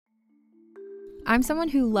I'm someone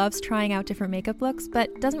who loves trying out different makeup looks,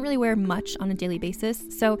 but doesn't really wear much on a daily basis,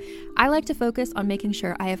 so I like to focus on making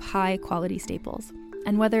sure I have high quality staples.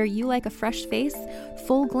 And whether you like a fresh face,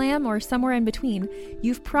 full glam, or somewhere in between,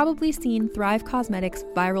 you've probably seen Thrive Causemetics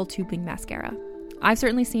Viral Tubing Mascara. I've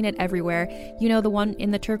certainly seen it everywhere. You know, the one in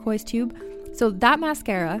the turquoise tube? So that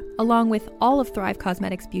mascara, along with all of Thrive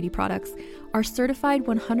Causemetics beauty products, are certified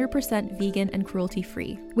 100% vegan and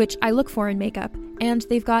cruelty-free, which I look for in makeup, and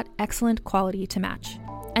they've got excellent quality to match.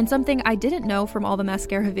 And something I didn't know from all the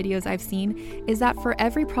mascara videos I've seen is that for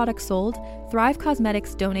every product sold, Thrive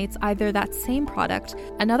Causemetics donates either that same product,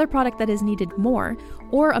 another product that is needed more,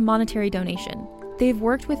 or a monetary donation. They've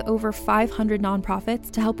worked with over 500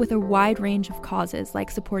 nonprofits to help with a wide range of causes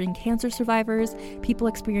like supporting cancer survivors, people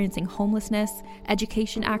experiencing homelessness,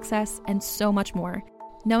 education access, and so much more.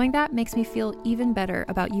 Knowing that makes me feel even better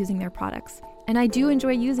about using their products. And I do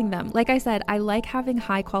enjoy using them. Like I said, I like having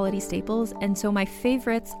high quality staples, and so my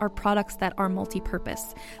favorites are products that are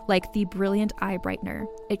multi-purpose, like the Brilliant Eye Brightener.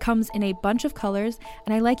 It comes in a bunch of colors,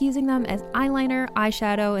 and I like using them as eyeliner,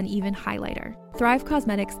 eyeshadow, and even highlighter. Thrive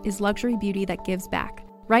Causemetics is luxury beauty that gives back.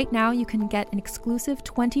 Right now, you can get an exclusive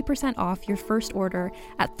 20% off your first order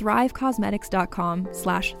at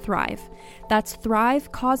thrivecausemetics.com/thrive. That's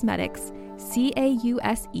Thrive Causemetics,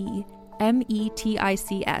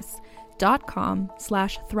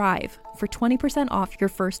 CAUSEMETICS.com/thrive for 20% off your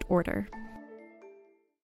first order.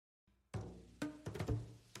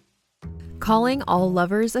 Calling all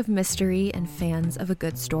lovers of mystery and fans of a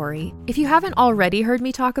good story. If you haven't already heard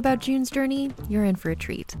me talk about June's Journey, you're in for a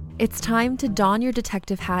treat. It's time to don your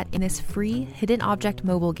detective hat in this free hidden object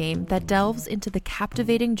mobile game that delves into the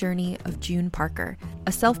captivating journey of June Parker,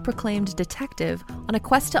 a self-proclaimed detective on a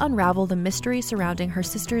quest to unravel the mystery surrounding her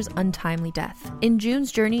sister's untimely death. In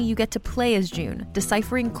June's Journey, you get to play as June,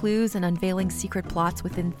 deciphering clues and unveiling secret plots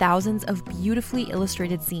within thousands of beautifully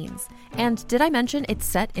illustrated scenes. And did I mention it's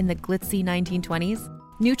set in the glitzy 1920s?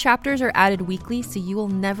 New chapters are added weekly, so you will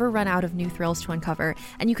never run out of new thrills to uncover,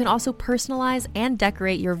 and you can also personalize and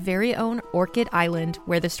decorate your very own Orchid Island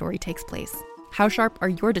where the story takes place. How sharp are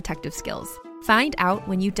your detective skills? Find out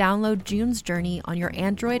when you download June's Journey on your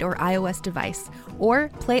Android or iOS device, or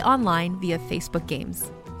play online via Facebook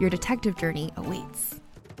Games. Your detective journey awaits.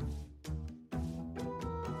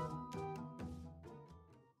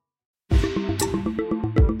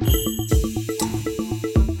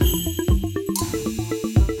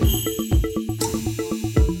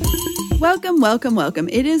 Welcome.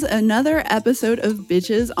 It is another episode of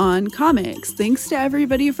Bitches on Comics. Thanks to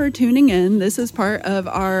everybody for tuning in. This is part of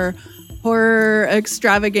our horror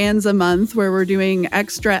extravaganza month where we're doing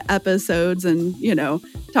extra episodes and,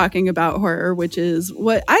 talking about horror, which is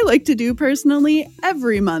what I like to do personally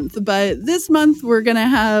every month. But this month we're going to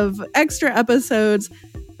have extra episodes,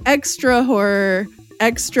 extra horror,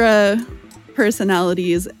 extra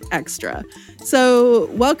personalities, extra. So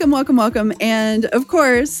welcome. And of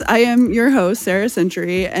course, I am your host, Sarah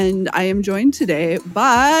Century, and I am joined today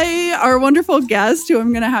by our wonderful guest who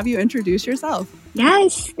I'm going to have you introduce yourself.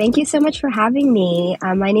 Yes, thank you so much for having me.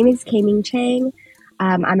 My name is Kaiming Chang.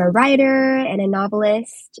 I'm a writer and a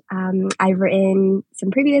novelist. I've written some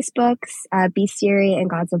previous books, Bestiary and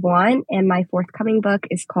Gods of Want, and my forthcoming book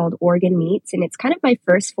is called Organ Meats, and it's kind of my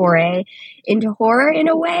first foray into horror in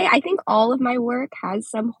a way. I think all of my work has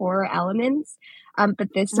some horror elements,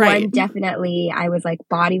 but this one definitely, I was like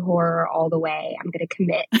body horror all the way. I'm going to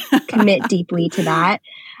commit deeply to that.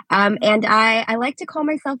 And I like to call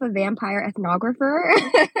myself a vampire ethnographer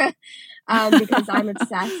because I'm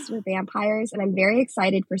obsessed with vampires, and I'm very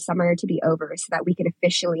excited for summer to be over so that we can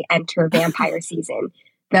officially enter vampire season.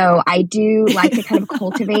 Though I do like to kind of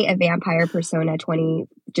cultivate a vampire persona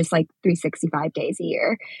 365 days a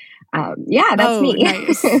year. That's me.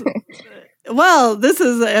 Nice. Well, this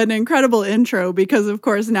is an incredible intro because, of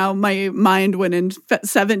course, now my mind went in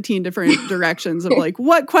 17 different directions of like,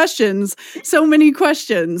 what questions? So many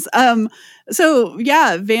questions. Vampires.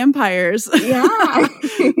 Yeah.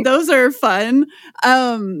 Those are fun.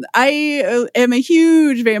 I am a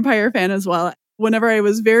huge vampire fan as well. Whenever I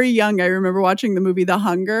was very young, I remember watching the movie The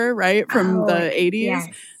Hunger, from the 80s. Yes.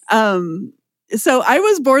 So I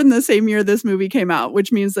was born the same year this movie came out,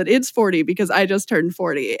 which means that it's 40 because I just turned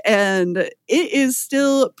 40. And it is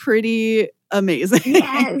still pretty amazing.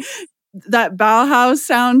 Yes. That Bauhaus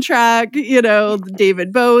soundtrack,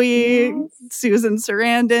 David Bowie, yes. Susan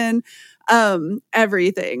Sarandon.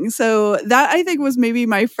 everything. So that I think was maybe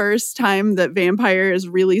my first time that vampires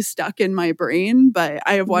really stuck in my brain, but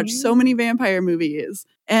I have watched so many vampire movies.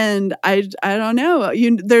 And I don't know,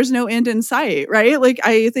 there's no end in sight, right? Like,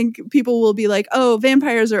 I think people will be like, oh,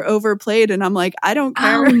 vampires are overplayed. And I'm like, I don't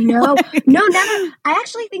care. Oh, no, no, never. I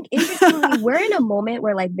actually think, interestingly, we're in a moment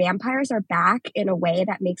where like vampires are back in a way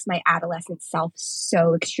that makes my adolescent self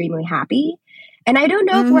so extremely happy. And I don't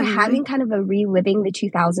know if we're having kind of a reliving the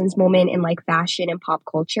 2000s moment in like fashion and pop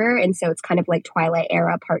culture. And so it's kind of like Twilight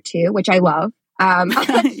era part 2, which I love.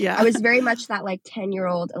 Yeah. I was very much that like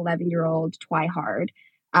 10-year-old, 11-year-old Twihard.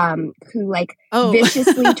 Who like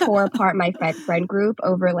viciously tore apart my friend group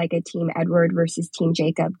over like a Team Edward versus Team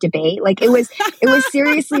Jacob debate. Like it was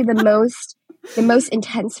seriously the most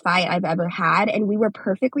intense fight I've ever had, and we were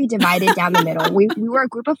perfectly divided down the middle. We were a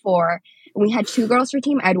group of 4, and we had 2 girls for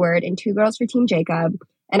Team Edward and 2 girls for Team Jacob,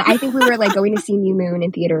 and I think we were like going to see New Moon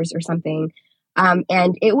in theaters or something.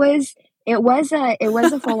 And it was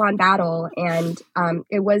a full on battle, and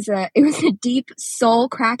it was a deep soul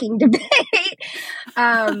cracking debate.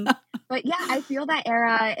 But yeah, I feel that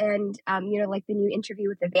era, and like the new Interview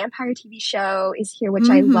with the Vampire TV show is here, which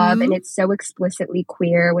I love, and it's so explicitly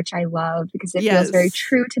queer, which I love because it feels very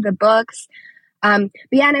true to the books. But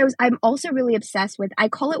yeah, and I'm also really obsessed with, I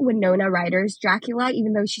call it Winona Ryder's Dracula,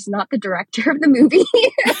 even though she's not the director of the movie.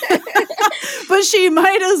 But she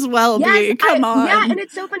might as well be. Come on. Yeah, and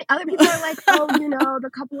it's so funny. Other people are like, oh, the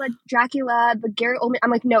couple of Dracula, the Gary Oldman. I'm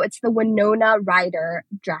like, no, it's the Winona Ryder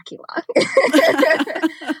Dracula.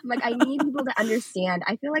 I'm like, I need people to understand.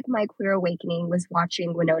 I feel like my queer awakening was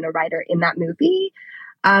watching Winona Ryder in that movie.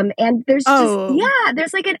 And there's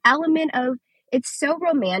there's like an element of, it's so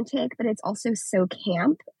romantic, but it's also so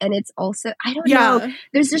camp. And it's also, I don't know,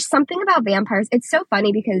 there's just something about vampires. It's so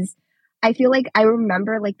funny because I feel like I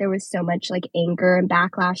remember like there was so much like anger and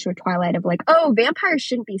backlash with Twilight of like, oh, vampires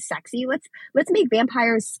shouldn't be sexy. Let's make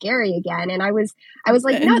vampires scary again. And I was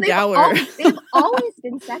like, no, they've always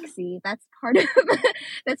been sexy. That's part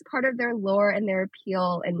of their lore and their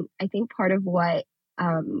appeal. And I think part of what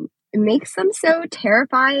it makes them so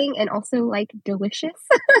terrifying and also like delicious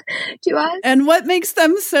to us. And what makes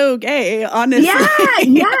them so gay, honestly.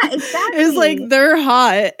 Yeah, exactly. Is like they're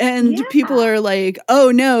hot and people are like,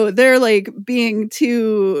 oh no, they're like being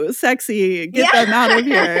too sexy. Get them out of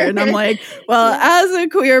here. And I'm like, well, as a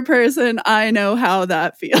queer person, I know how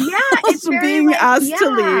that feels. Yeah, it's being like, asked to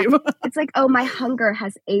leave. It's like, oh, my hunger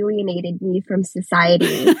has alienated me from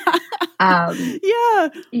society.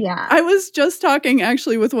 Yeah. I was just talking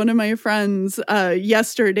actually with one of my friends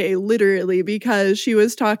yesterday, literally, because she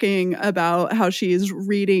was talking about how she's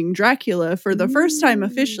reading Dracula for the first time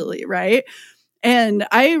officially, right? And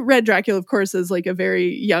I read Dracula, of course, as like a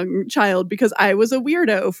very young child because I was a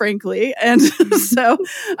weirdo, frankly. And so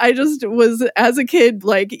I just was, as a kid,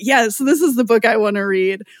 like, yes, this is the book I want to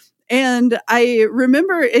read. And I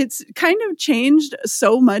remember it's kind of changed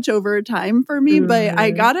so much over time for me, but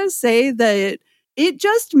I gotta say that it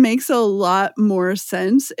just makes a lot more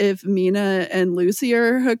sense if Mina and Lucy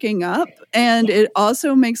are hooking up. And it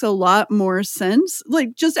also makes a lot more sense,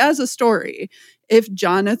 like just as a story, if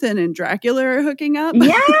Jonathan and Dracula are hooking up.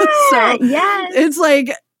 Yeah, so it's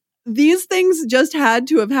like, these things just had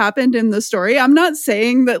to have happened in the story. I'm not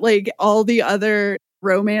saying that like all the other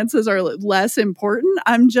romances are less important.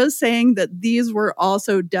 I'm just saying that these were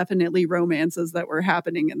also definitely romances that were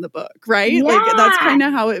happening in the book, right? Yeah. Like that's kind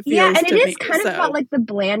of how it feels. Yeah, and to it is me, kind of about like the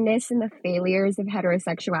blandness and the failures of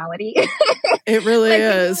heterosexuality. It really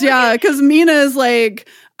is. Yeah, because Mina is like,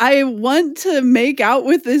 I want to make out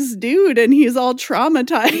with this dude, and he's all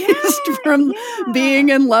traumatized from being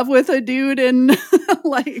in love with a dude, and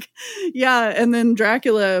like, and then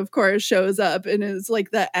Dracula, of course, shows up, and it's like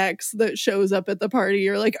the ex that shows up at the party.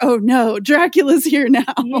 You're like, oh no, Dracula's here now.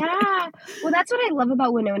 Yeah, well, that's what I love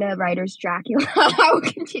about Winona Ryder's Dracula. I will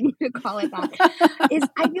continue to call it that. Is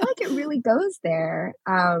I feel like it really goes there,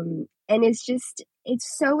 and it's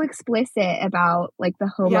so explicit about like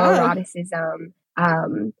the homoeroticism.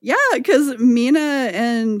 Because Mina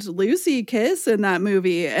and Lucy kiss in that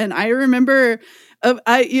movie, and I remember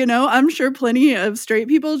I'm sure plenty of straight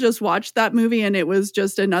people just watched that movie and it was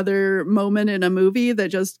just another moment in a movie that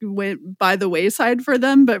just went by the wayside for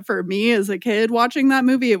them. But for me as a kid watching that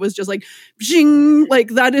movie, it was just like, zing, like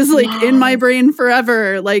that is like in my brain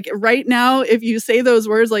forever. Like right now, if you say those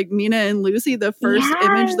words like Mina and Lucy, the first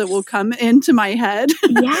image that will come into my head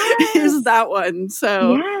is that one.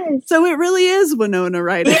 So it really is Winona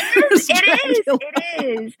Ryder. It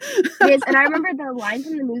is. And I remember the line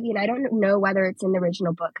from the movie, and I don't know whether it's in the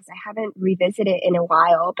original book because I haven't revisited it in a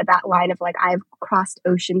while, but that line of like, I've crossed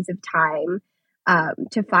oceans of time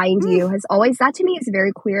to find you has always, that to me is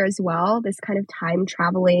very queer as well. This kind of time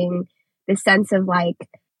traveling, this sense of like,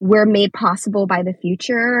 we're made possible by the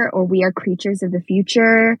future, or we are creatures of the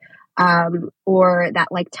future, or that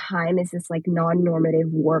like time is this like non-normative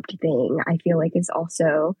warped thing, I feel like is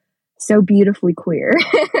also so beautifully queer.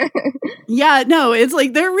 Yeah, no, it's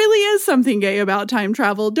like there really is something gay about time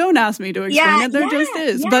travel. Don't ask me to explain it. There just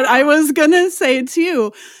is. But I was going to say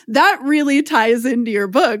too, that really ties into your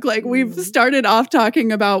book. Like we've started off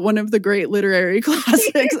talking about one of the great literary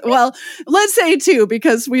classics. Well, let's say two,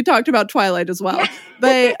 because we talked about Twilight as well.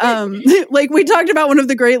 But like we talked about one of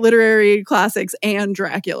the great literary classics and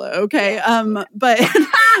Dracula. Okay. But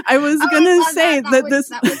I was going to say that was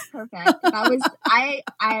perfect. That was,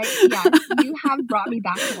 yeah, you have brought me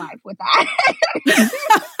back to life with that.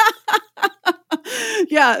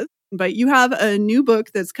 Yeah, but you have a new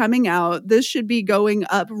book that's coming out. This should be going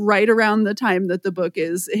up right around the time that the book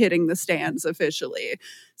is hitting the stands officially.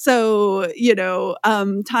 So, you know,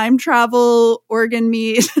 time travel, organ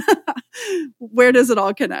meat, where does it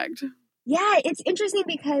all connect? Yeah, it's interesting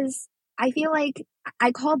because I feel like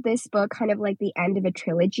I called this book kind of like the end of a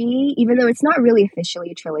trilogy, even though it's not really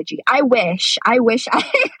officially a trilogy. I wish I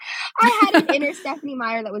had an inner Stephenie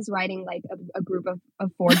Meyer that was writing like a group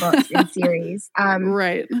of 4 books in series.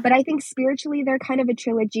 Right. But I think spiritually they're kind of a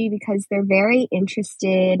trilogy because they're very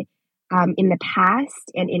interested in the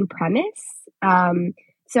past and in premise.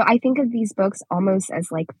 So I think of these books almost as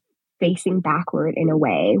like facing backward in a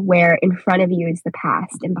way, where in front of you is the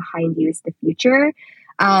past and behind you is the future.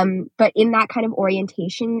 But in that kind of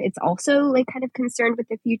orientation, it's also like kind of concerned with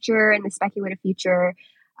the future and the speculative future,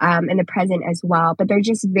 and the present as well. But they're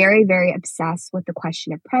just very, very obsessed with the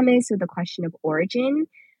question of premise, with the question of origin,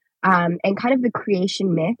 and kind of the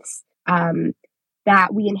creation myths,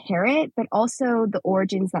 that we inherit, but also the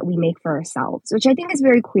origins that we make for ourselves, which I think is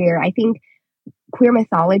very queer. I think queer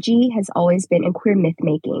mythology has always been, and queer myth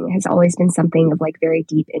making has always been something of like very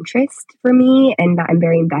deep interest for me, and that I'm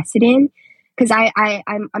very invested in. Because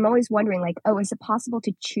I'm always wondering, like, oh, is it possible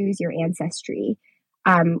to choose your ancestry?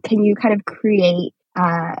 Can you kind of create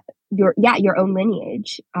your own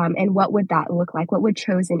lineage? And what would that look like? What would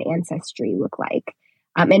chosen ancestry look like?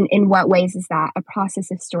 And in what ways is that a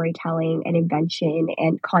process of storytelling and invention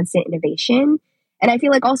and constant innovation? And I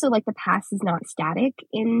feel like also like the past is not static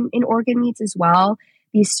in organ meats as well.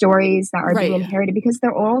 These stories that are being inherited, because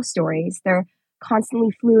they're oral stories, they're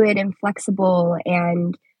constantly fluid and flexible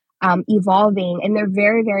and evolving, and they're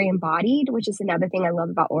very, very embodied, which is another thing I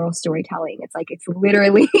love about oral storytelling. It's like it's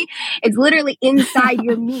literally inside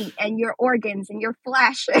your meat and your organs and your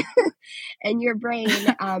flesh and your brain,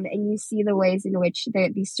 and you see the ways in which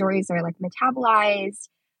these stories are like metabolized,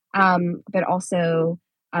 but also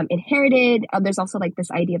inherited. There's also like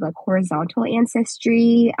this idea of like horizontal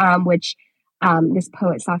ancestry, which this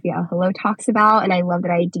poet Safia El-Hello talks about, and I love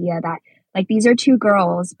that idea that like these are 2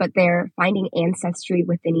 girls, but they're finding ancestry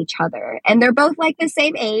within each other. And they're both like the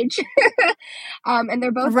same age. And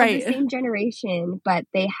they're both of the same generation, but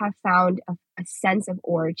they have found a sense of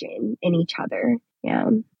origin in each other. Yeah.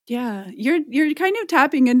 Yeah, you're kind of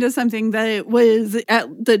tapping into something that was at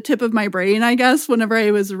the tip of my brain, I guess, whenever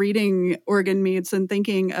I was reading Organ Meats and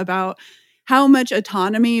thinking about how much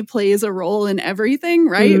autonomy plays a role in everything,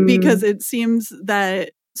 right? Because it seems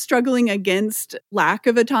that struggling against lack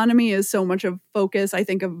of autonomy is so much of focus, I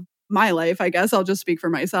think, of my life. I guess I'll just speak for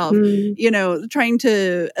myself, you know, trying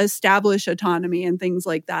to establish autonomy and things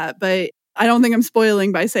like that. But I don't think I'm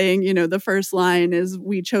spoiling by saying, you know, the first line is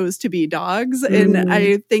 "we chose to be dogs." And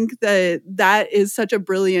I think that is such a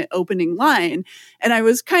brilliant opening line. And I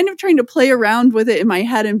was kind of trying to play around with it in my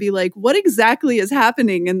head and be like, what exactly is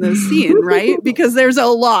happening in this scene, right? Because there's a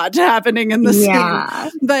lot happening in the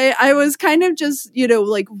scene. But I was kind of just, you know,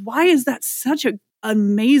 like, why is that such a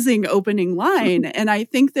amazing opening line? And I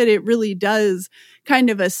think that it really does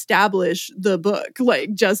kind of establish the book,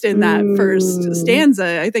 like just in that first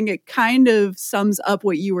stanza. I think it kind of sums up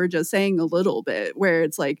what you were just saying a little bit, where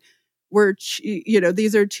it's like, you know,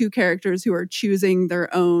 these are 2 characters who are choosing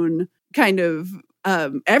their own kind of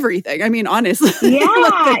everything. I mean, honestly,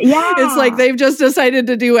 it's like they've just decided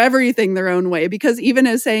to do everything their own way, because even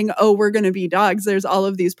as saying, oh, we're going to be dogs, there's all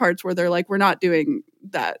of these parts where they're like, we're not doing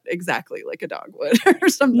that exactly like a dog would or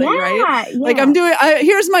something, right? Like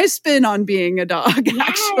here's my spin on being a dog,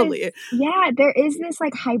 actually. Yeah, there is this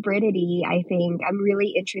like hybridity, I think. I'm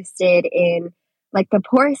really interested in like the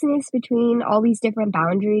porousness between all these different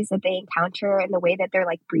boundaries that they encounter and the way that they're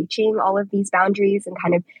like breaching all of these boundaries and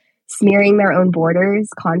kind of smearing their own borders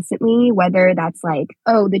constantly, whether that's like,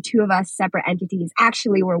 oh, the 2 of us separate entities,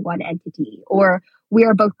 actually we're one entity, or we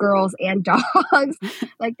are both girls and dogs.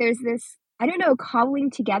 Like there's this I don't know, cobbling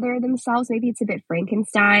together themselves. Maybe it's a bit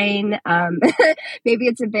Frankenstein. Maybe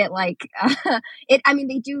it's a bit like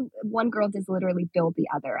they do. One girl does literally build the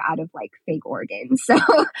other out of like fake organs. So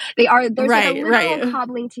there's like a literal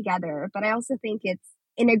cobbling together. But I also think it's,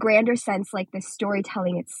 in a grander sense, like the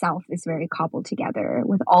storytelling itself is very cobbled together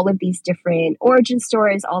with all of these different origin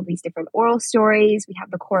stories, all these different oral stories. We have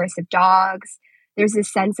the chorus of dogs. There's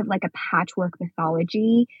this sense of like a patchwork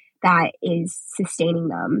mythology that is sustaining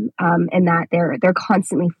them, and that they're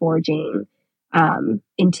constantly forging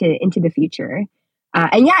into the future.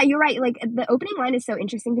 And yeah, you're right. Like the opening line is so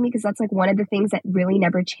interesting to me because that's like one of the things that really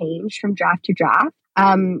never changed from draft to draft.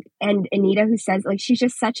 And Anita, who says like she's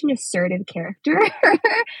just such an assertive character,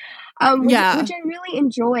 which I really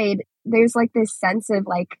enjoyed. There's like this sense of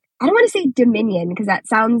like, I don't want to say dominion because that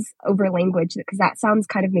sounds over language, because that sounds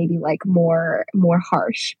kind of maybe like more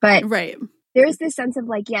harsh, but there's this sense of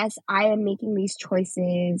like, yes, I am making these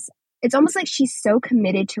choices. It's almost like she's so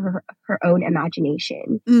committed to her own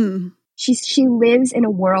imagination. She lives in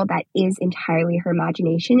a world that is entirely her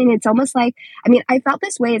imagination. And it's almost like, I mean, I felt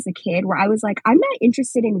this way as a kid where I was like, I'm not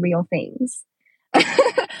interested in real things.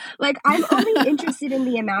 Like I'm only interested in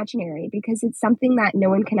the imaginary because it's something that no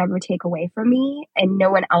one can ever take away from me and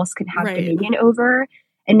no one else can have dominion over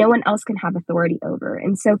and no one else can have authority over.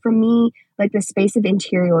 And so for me, like the space of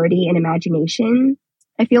interiority and imagination,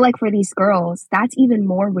 I feel like for these girls, that's even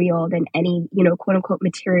more real than any, quote unquote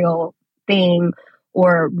material thing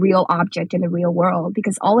or real object in the real world,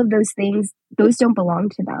 because all of those things, those don't belong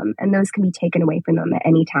to them and those can be taken away from them at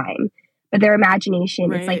any time. But their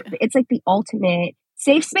imagination, it's like the ultimate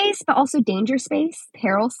safe space, but also danger space,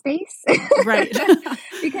 peril space. Right.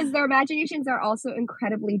 Because their imaginations are also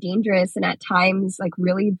incredibly dangerous and at times like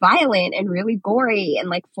really violent and really gory and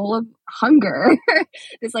like full of hunger.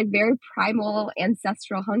 This like very primal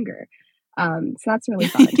ancestral hunger. So that's really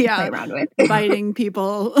fun to play around with. Biting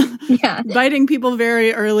people. Biting people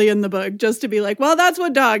very early in the book just to be like, well, that's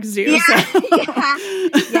what dogs do.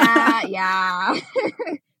 Yeah.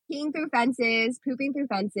 Peeing through fences, pooping through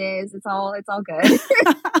fences. It's all good.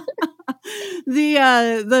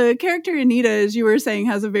 The character Anita, as you were saying,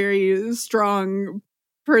 has a very strong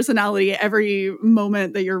personality. Every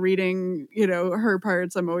moment that you're reading, her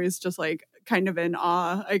parts, I'm always just like kind of in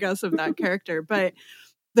awe, I guess, of that character. But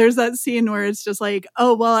there's that scene where it's just like,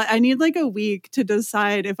 oh, well, I need like a week to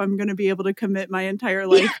decide if I'm going to be able to commit my entire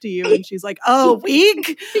life to you. And she's like, oh,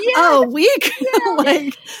 week? Oh, week?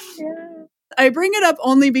 I bring it up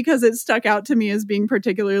only because it stuck out to me as being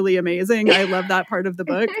particularly amazing. I love that part of the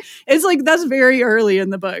book. It's like, that's very early in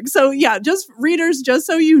the book. So yeah, just readers, just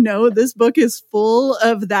so you know, this book is full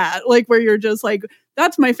of that, like where you're just like,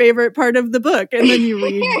 that's my favorite part of the book. And then you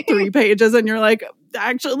read 3 pages and you're like,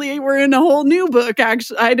 actually, we're in a whole new book.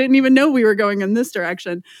 Actually, I didn't even know we were going in this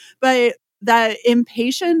direction. But that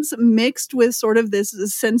impatience mixed with sort of this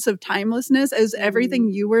sense of timelessness, as everything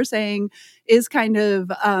you were saying is kind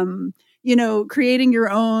of, creating your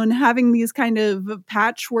own, having these kind of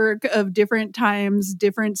patchwork of different times,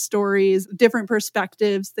 different stories, different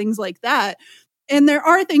perspectives, things like that. And there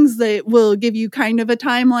are things that will give you kind of a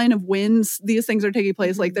timeline of when these things are taking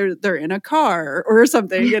place, like they're in a car or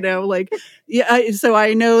something, so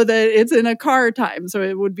I know that it's in a car time. So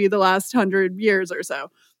it would be the last 100 years or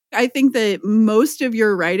so. I think that most of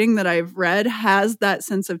your writing that I've read has that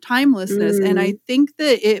sense of timelessness. And I think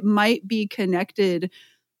that it might be connected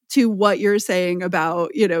to what you're saying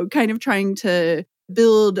about, kind of trying to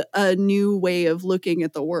build a new way of looking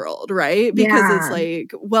at the world, right? Because it's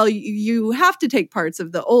like, well, you have to take parts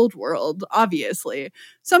of the old world, obviously.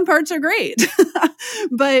 Some parts are great,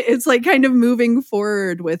 but it's like kind of moving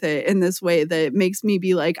forward with it in this way that makes me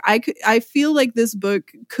be like, I feel like this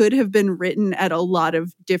book could have been written at a lot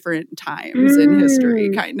of different times in history,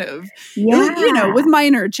 kind of, with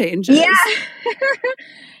minor changes.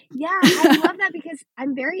 Yeah, I love that because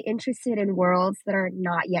I'm very interested in worlds that are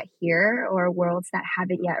not yet here or worlds that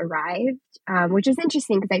haven't yet arrived, which is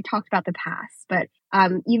interesting because I talked about the past, but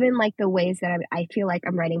even like the ways that I feel like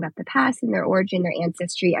I'm writing about the past and their origin, their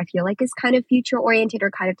ancestry, I feel like is kind of future oriented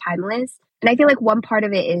or kind of timeless. And I feel like one part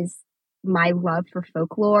of it is my love for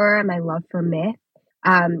folklore, my love for myth.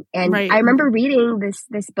 I remember reading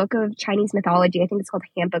this book of Chinese mythology. I think it's called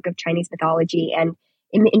Handbook of Chinese Mythology. And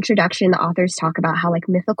in the introduction, the authors talk about how like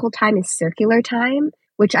mythical time is circular time,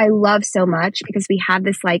 which I love so much because we have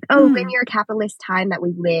this like, linear capitalist time that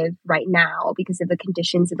we live right now because of the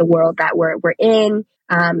conditions of the world that we're in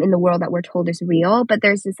the world that we're told is real. But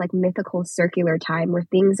there's this like mythical circular time where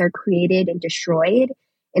things are created and destroyed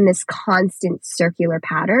in this constant circular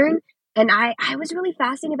pattern. And I was really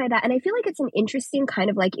fascinated by that. And I feel like it's an interesting kind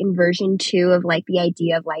of like inversion too of like the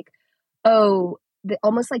idea of like,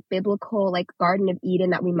 almost like biblical, like Garden of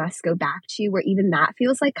Eden that we must go back to, where even that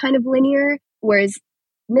feels like kind of linear. Whereas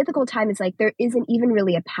mythical time is like, there isn't even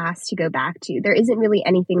really a past to go back to. There isn't really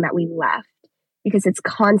anything that we left because it's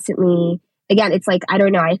constantly, again, it's like, I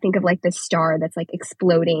don't know, I think of like the star that's like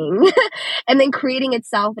exploding and then creating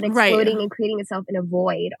itself and exploding and creating itself in a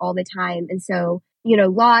void all the time. And so, you know,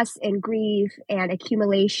 loss and grief and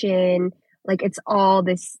accumulation, like it's all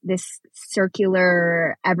this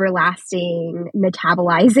circular, everlasting,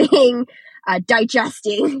 metabolizing,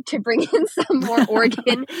 digesting to bring in some more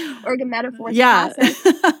organ metaphors. Yeah.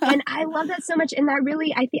 And I love that so much. And that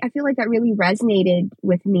really, I feel like that really resonated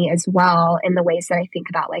with me as well in the ways that I think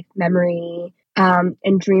about like memory,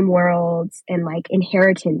 and dream worlds and like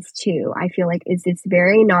inheritance too. I feel like it's this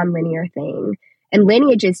very nonlinear thing. And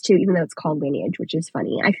lineages too, even though it's called lineage, which is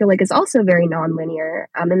funny, I feel like is also very nonlinear.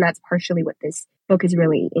 And that's partially what this book is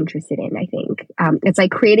really interested in, I think. It's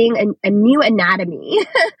like creating a new anatomy,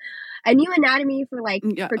 a new anatomy for like,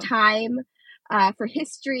 for time, for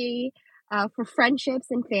history, for friendships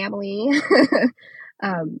and family.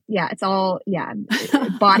 It's all,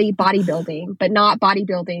 bodybuilding, but not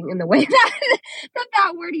bodybuilding in the way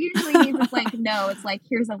that word usually means. It's like, no, it's like,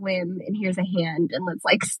 here's a limb and here's a hand and let's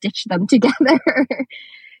like stitch them together.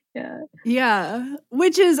 Yeah.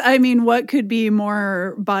 Which is, I mean, what could be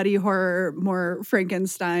more body horror, more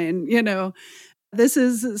Frankenstein, you know? This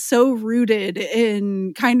is so rooted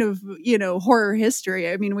in kind of, you know, horror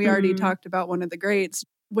history. I mean, we already talked about one of the greats,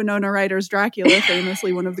 Winona Ryder's Dracula,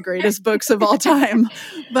 famously one of the greatest books of all time.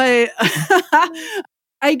 But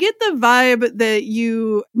I get the vibe that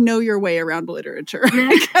you know your way around literature,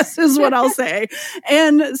 I guess is what I'll say.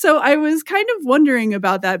 And so I was kind of wondering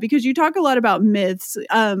about that because you talk a lot about myths.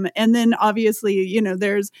 And then obviously, you know,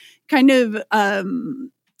 there's kind of,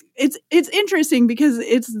 it's interesting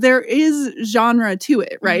because there is genre to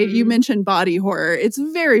it, right? You mentioned body horror. It's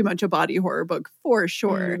very much a body horror book for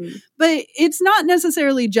sure. But it's not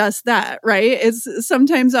necessarily just that, right? It's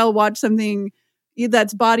sometimes I'll watch something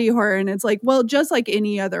that's body horror and it's like, well, just like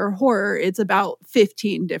any other horror, it's about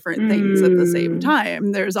 15 different things at the same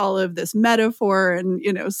time. There's all of this metaphor and,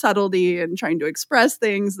 you know, subtlety and trying to express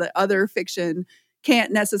things that other fiction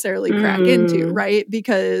can't necessarily crack into, right?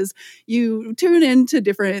 Because you tune into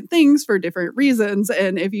different things for different reasons.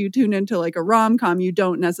 And if you tune into like a rom-com, you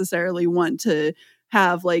don't necessarily want to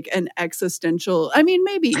have like an existential, I mean,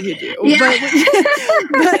 maybe you do, but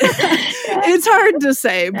it's hard to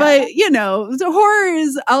say. But, you know, the horror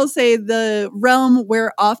is, I'll say, the realm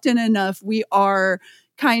where often enough we are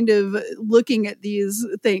kind of looking at these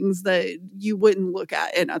things that you wouldn't look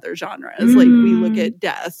at in other genres. Like we look at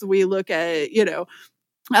death, we look at, you know,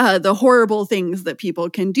 the horrible things that people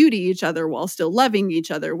can do to each other while still loving each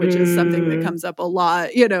other, which is something that comes up a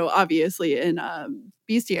lot, you know, obviously in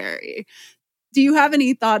Bestiary. Do you have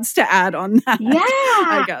any thoughts to add on that? Yeah,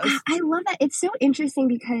 I guess. I love that. It's so interesting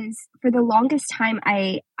because for the longest time,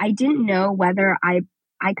 I didn't know whether I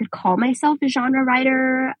could call myself a genre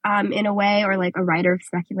writer in a way, or like a writer of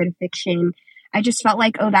speculative fiction. I just felt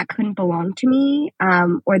like, oh, that couldn't belong to me,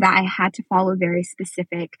 or that I had to follow very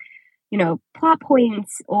specific, you know, plot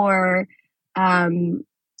points or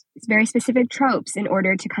very specific tropes in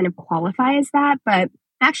order to kind of qualify as that. But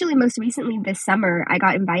actually, most recently this summer, I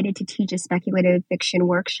got invited to teach a speculative fiction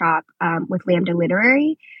workshop with Lambda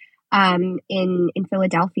Literary in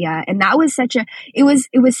Philadelphia. And that was such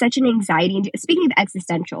an anxiety. Speaking of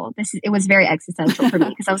existential, it was very existential for me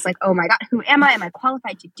because I was like, oh my God, who am I? Am I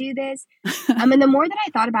qualified to do this? And the more that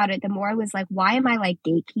I thought about it, the more I was like, why am I like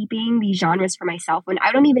gatekeeping these genres for myself when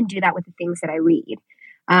I don't even do that with the things that I read,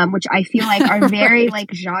 which I feel like are very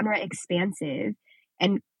like genre expansive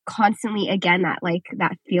and constantly, again,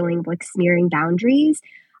 that feeling of like smearing boundaries.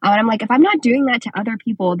 And I'm like, if I'm not doing that to other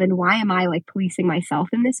people, then why am I like policing myself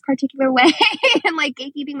in this particular way and like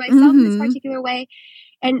gatekeeping myself in this particular way?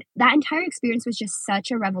 And that entire experience was just such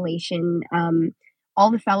a revelation. All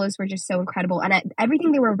the fellows were just so incredible. And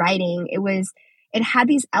everything they were writing, it had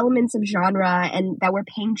these elements of genre and that were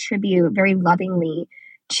paying tribute very lovingly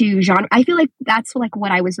to genre. I feel like that's like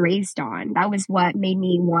what I was raised on. That was what made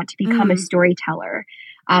me want to become a storyteller.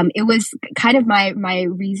 It was kind of my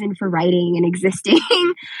reason for writing and existing,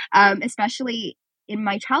 especially in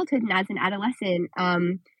my childhood and as an adolescent.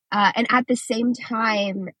 And at the same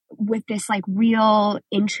time, with this like real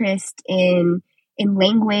interest in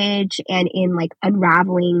language and in like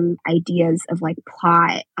unraveling ideas of like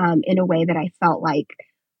plot, in a way that I felt like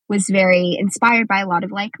was very inspired by a lot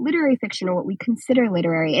of like literary fiction or what we consider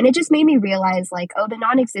literary. And it just made me realize like, oh, the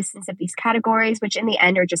non-existence of these categories, which in the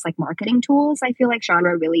end are just like marketing tools. I feel like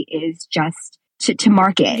genre really is just to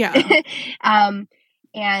market. Yeah.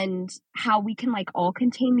 and how we can like all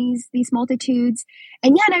contain these multitudes.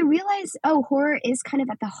 And yeah, and I realized, oh, horror is kind of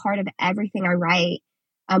at the heart of everything I write.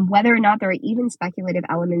 Whether or not there are even speculative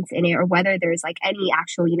elements in it, or whether there's like any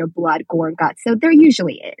actual, blood, gore, and guts. So there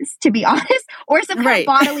usually is, to be honest, or some kind of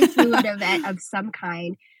bodily fluid event of some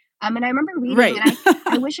kind. And I remember reading, and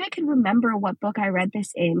I wish I could remember what book I read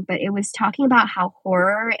this in, but it was talking about how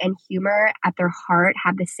horror and humor at their heart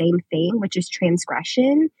have the same thing, which is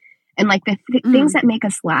transgression. And like the things that make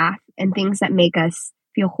us laugh and things that make us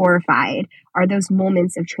feel horrified are those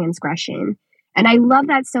moments of transgression. And I love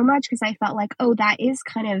that so much because I felt like, oh, that is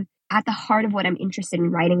kind of at the heart of what I'm interested in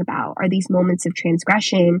writing about, are these moments of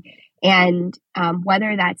transgression. And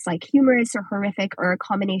whether that's like humorous or horrific or a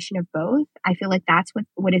combination of both, I feel like that's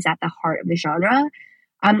what is at the heart of the genre.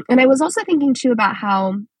 And I was also thinking too about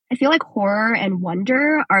how I feel like horror and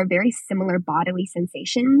wonder are very similar bodily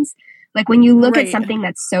sensations. Like when you look at something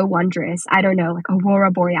that's so wondrous, I don't know, like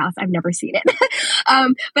Aurora Borealis, I've never seen it.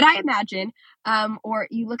 But I imagine, or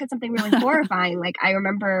you look at something really horrifying. Like I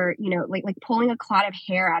remember, like pulling a clod of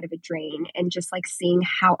hair out of a drain and just like seeing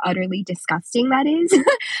how utterly disgusting that is.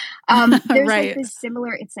 There's like this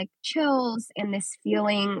similar, it's like chills and this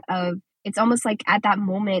feeling of, it's almost like at that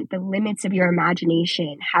moment, the limits of your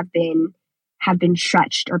imagination have been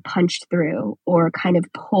stretched or punched through or kind of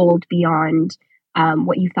pulled beyond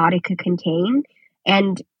what you thought it could contain.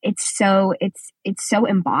 And it's so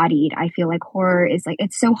embodied. I feel like horror is like,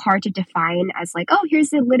 it's so hard to define as like, oh,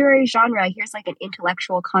 here's a literary genre. Here's like an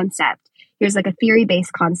intellectual concept. Here's like a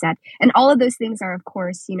theory-based concept. And all of those things are, of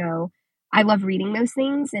course, I love reading those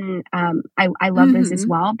things and I love those as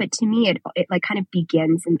well. But to me, it like kind of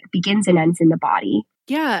begins and ends in the body.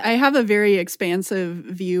 Yeah, I have a very expansive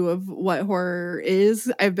view of what horror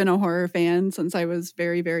is. I've been a horror fan since I was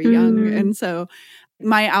very, very young. And so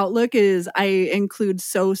my outlook is I include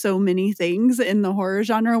so many things in the horror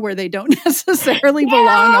genre where they don't necessarily belong.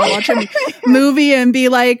 I'll watch a movie and be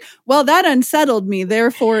like, well, that unsettled me,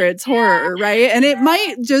 therefore it's horror, right? And it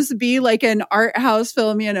might just be like an art house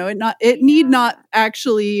film, it need not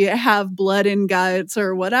actually have blood and guts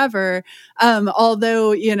or whatever.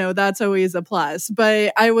 Although, that's always a plus.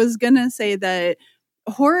 But I was going to say that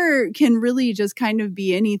horror can really just kind of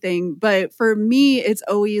be anything. But for me, it's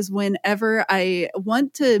always whenever I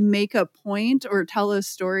want to make a point or tell a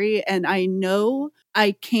story and I know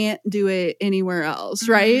I can't do it anywhere else,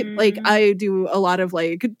 right? Like I do a lot of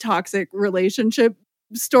like toxic relationship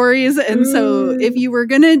stories. And so if you were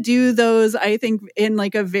going to do those, I think in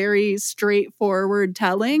like a very straightforward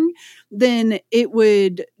telling, then it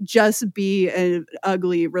would just be an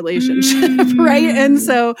ugly relationship, right? And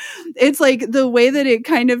so it's like the way that it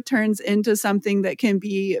kind of turns into something that can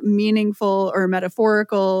be meaningful or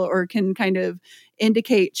metaphorical or can kind of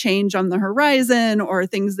indicate change on the horizon or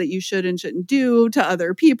things that you should and shouldn't do to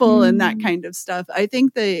other people and that kind of stuff. I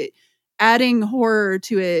think that adding horror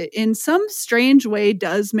to it in some strange way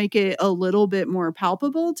does make it a little bit more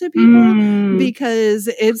palpable to people because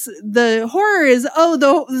it's the horror is,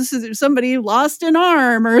 this is somebody lost an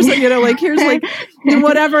arm or something, like here's like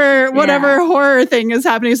whatever horror thing is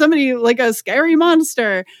happening, somebody like a scary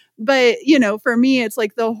monster. But, for me, it's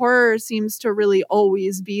like the horror seems to really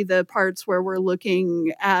always be the parts where we're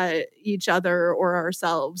looking at each other or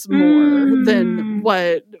ourselves more than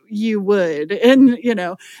what you would. And,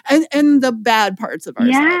 and the bad parts of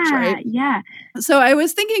ourselves, right? Yeah. So I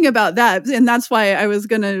was thinking about that. And that's why I was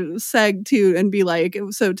going to seg too and be like,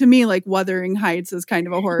 so to me, like Wuthering Heights is kind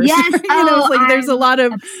of a horror story. It's like there's a lot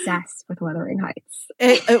of obsessed with Wuthering Heights.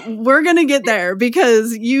 We're going to get there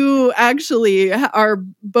because you actually are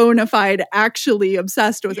bona fide actually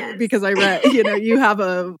obsessed with it because I read, you have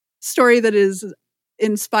a story that is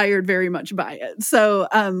inspired very much by it. So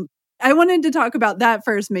I wanted to talk about that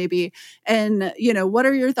first maybe. And, what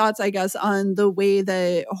are your thoughts, I guess, on the way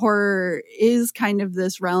that horror is kind of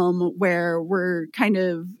this realm where we're kind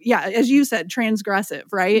of, as you said, transgressive,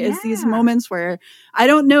 right? Yeah. It's these moments where I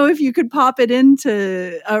don't know if you could pop it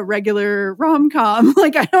into a regular rom-com.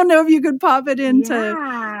 Like, I don't know if you could pop it into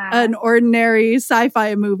an ordinary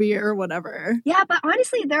sci-fi movie or whatever. Yeah, but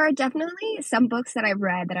honestly, there are definitely some books that I've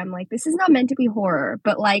read that I'm like, this is not meant to be horror,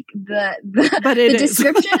 but like the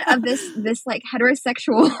description of this like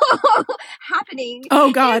heterosexual happening.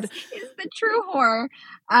 Oh God, is the true horror.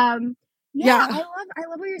 I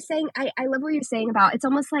love what you're saying. I love what you're saying about. It's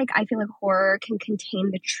almost like I feel like horror can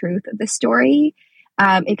contain the truth of the story.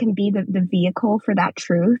 It can be the vehicle for that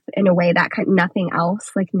truth in a way that nothing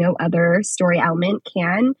else, like no other story element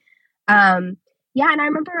can. And I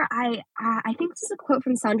remember I think this is a quote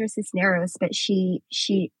from Sandra Cisneros, but she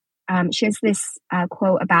she has this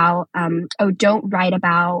quote about, don't write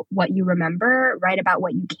about what you remember, write about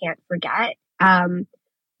what you can't forget,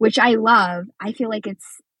 which I love. I feel like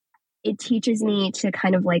it teaches me to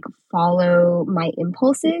kind of like follow my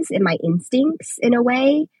impulses and my instincts in a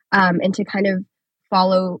way, and to kind of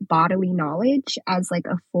follow bodily knowledge as like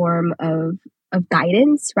a form of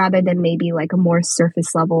guidance rather than maybe like a more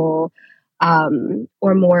surface level,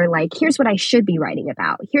 or more like, here's what I should be writing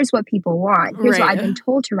about. Here's what people want. Here's what I've been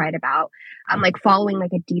told to write about. I'm like following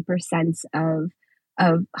like a deeper sense of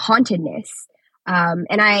hauntedness.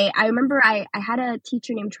 And I remember I had a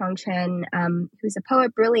teacher named Chuang Chen, who's a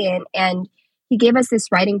poet, brilliant, and he gave us this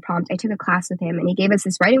writing prompt. I took a class with him and he gave us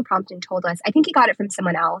this writing prompt and told us, I think he got it from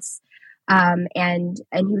someone else. And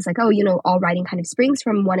he was like, oh, all writing kind of springs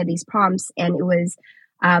from one of these prompts. And it was,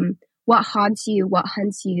 what haunts you? What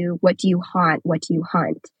hunts you? What do you haunt? What do you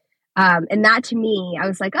hunt? And that to me, I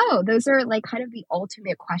was like, oh, those are like kind of the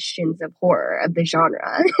ultimate questions of horror, of the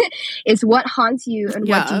genre is what haunts you and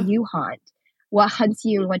what do you haunt? What hunts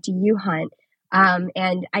you and what do you hunt?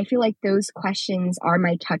 And I feel like those questions are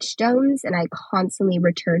my touchstones and I constantly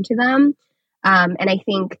return to them. And I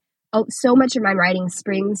think so much of my writing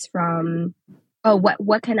springs from,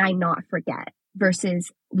 what can I not forget versus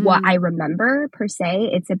what I remember per se.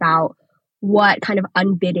 It's about what kind of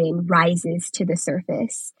unbidden rises to the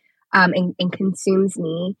surface and consumes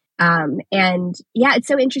me. And yeah, it's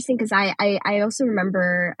so interesting because I also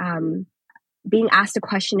remember being asked a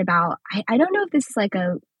question about, I don't know if this is like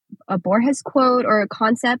a Borges quote or a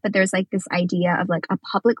concept, but there's like this idea of like a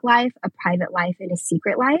public life, a private life, and a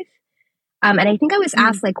secret life. And I think I was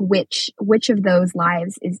asked like which of those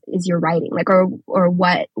lives is your writing, like, or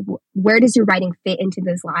where does your writing fit into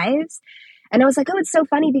those lives? And I was like, oh, it's so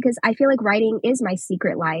funny because I feel like writing is my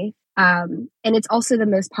secret life. And it's also the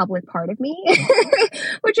most public part of me,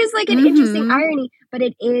 which is like an interesting irony, but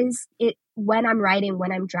it when I'm writing,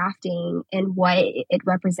 when I'm drafting and what it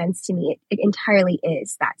represents to me, it entirely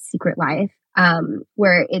is that secret life,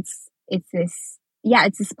 where it's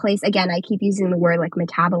this place, again, I keep using the word like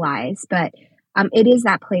metabolize, but it is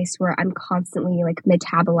that place where I'm constantly like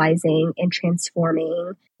metabolizing and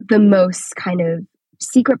transforming the most kind of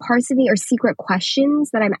secret parts of me or secret questions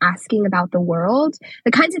that I'm asking about the world, the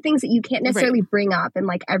kinds of things that you can't necessarily bring up in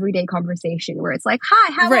like everyday conversation where it's like,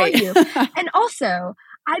 hi, how are you? And also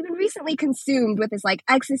I've been recently consumed with this like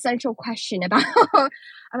existential question about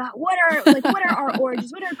what are our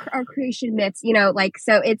origins, what are our creation myths,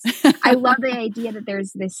 so I love the idea that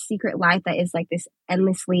there's this secret life that is like this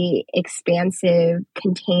endlessly expansive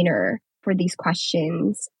container for these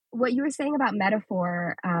questions. What you were saying about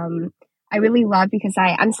metaphor, I really love because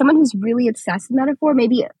I'm someone who's really obsessed with metaphor,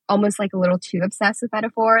 maybe almost like a little too obsessed with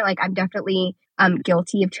metaphor. Like I'm definitely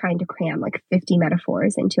guilty of trying to cram like 50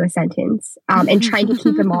 metaphors into a sentence and trying to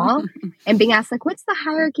keep them all and being asked like, what's the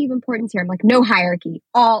hierarchy of importance here? I'm like, no hierarchy,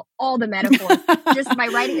 all the metaphors. Just my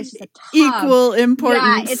writing is just a tub. Equal importance.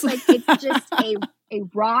 Yeah, it's like, it's just a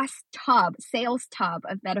Ross sales tub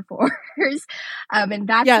of metaphors. And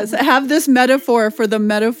that's have this metaphor for the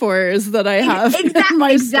metaphors that I have. Exactly, in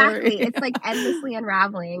my exactly. story. It's like endlessly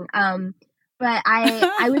unraveling. But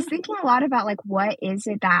I was thinking a lot about like, what is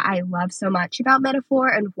it that I love so much about metaphor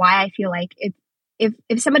and why I feel like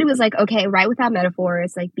if somebody was like, okay, write without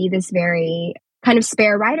metaphors, like be this very kind of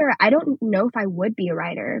spare writer, I don't know if I would be a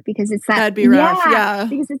writer because it's that'd be rough. Yeah.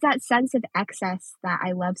 Because it's that sense of excess that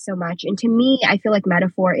I love so much. And to me, I feel like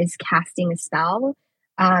metaphor is casting a spell.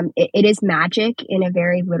 It is magic in a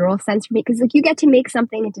very literal sense for me because like you get to make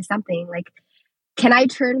something into something. Like, can I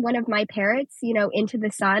turn one of my parrots, into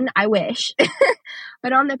the sun? I wish.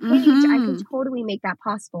 But on the page, I can totally make that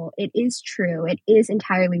possible. It is true. It is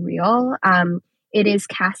entirely real. It is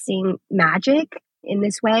casting magic in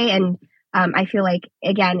this way. And I feel like,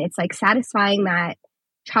 again, it's like satisfying that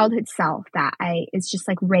childhood self that is just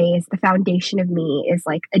like raised. The foundation of me is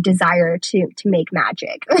like a desire to make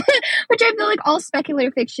magic, which I feel like all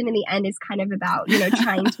speculative fiction in the end is kind of about,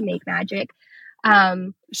 trying to make magic.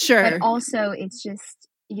 Sure. But also it's just,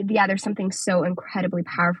 there's something so incredibly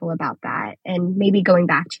powerful about that. And maybe going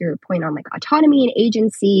back to your point on like autonomy and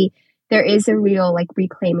agency, there is a real like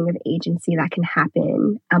reclaiming of agency that can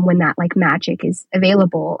happen when that like magic is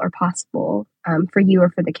available or possible for you or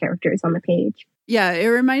for the characters on the page. Yeah, it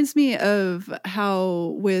reminds me of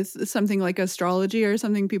how with something like astrology or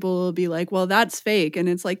something, people will be like, well, that's fake. And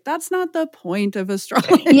it's like, that's not the point of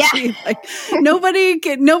astrology. Yeah. Like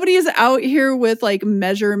nobody is out here with like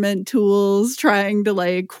measurement tools trying to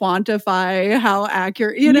like quantify how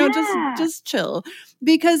accurate, just chill.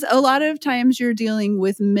 Because a lot of times you're dealing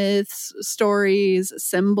with myths, stories,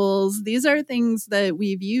 symbols. These are things that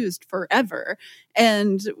we've used forever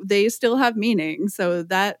and they still have meaning. So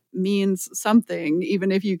that means something,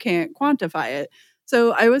 even if you can't quantify it.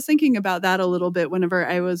 So I was thinking about that a little bit whenever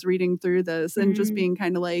I was reading through this and just being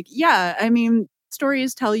kind of like, yeah, I mean,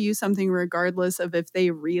 stories tell you something regardless of if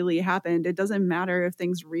they really happened. It doesn't matter if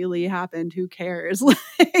things really happened. Who cares?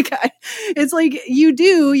 It's like you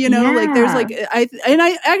do, like there's like,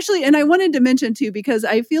 I wanted to mention too, because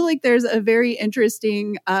I feel like there's a very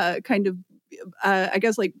interesting kind of, I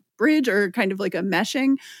guess like bridge or kind of like a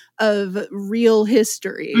meshing of real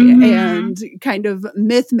history and kind of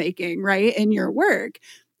myth making, right, in your work.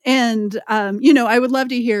 And, I would love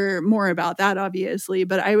to hear more about that, obviously.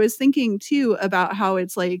 But I was thinking too about how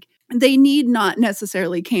it's like they need not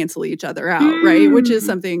necessarily cancel each other out, right? Which is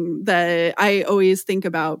something that I always think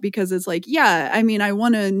about because it's like, yeah, I mean, I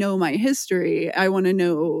want to know my history. I want to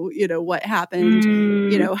know, what happened,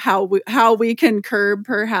 how we can curb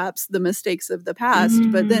perhaps the mistakes of the past.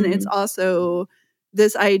 But then it's also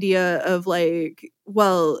this idea of like,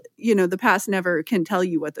 well, the past never can tell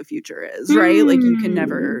you what the future is, right? Like you can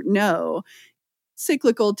never know.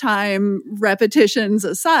 Cyclical time repetitions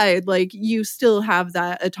aside, like you still have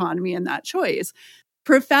that autonomy and that choice.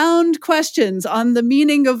 Profound questions on the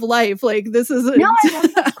meaning of life. Like this is No, I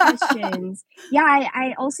love those questions. Yeah,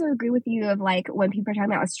 I also agree with you of like when people are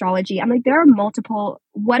talking about astrology, I'm like,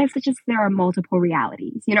 what if it's just there are multiple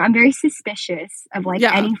realities? I'm very suspicious of like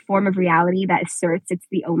any form of reality that asserts it's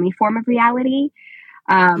the only form of reality.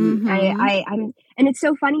 I'm and it's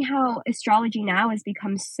so funny how astrology now has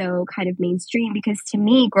become so kind of mainstream because to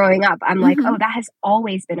me growing up, I'm like, oh, that has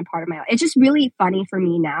always been a part of my life. It's just really funny for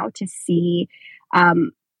me now to see,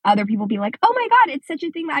 other people be like, oh my God, it's such a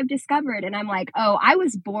thing that I've discovered. And I'm like, oh, I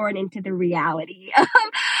was born into the reality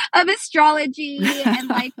of astrology and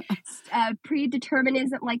like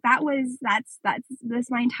predeterminism. Like that's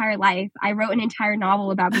my entire life. I wrote an entire novel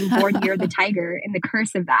about being born near the tiger and the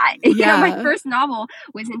curse of that. Yeah. My first novel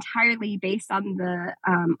was entirely based on the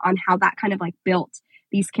on how that kind of like built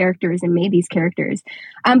these characters and made these characters.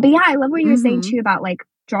 But yeah, I love what you were saying too about like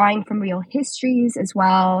drawing from real histories as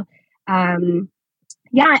well.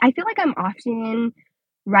 Yeah, I feel like I'm often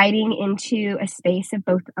writing into a space of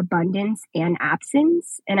both abundance and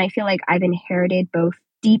absence. And I feel like I've inherited both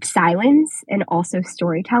deep silence and also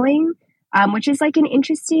storytelling, which is like an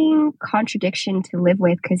interesting contradiction to live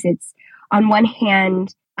with because it's on one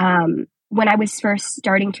hand, when I was first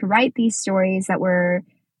starting to write these stories that were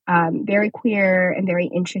very queer and very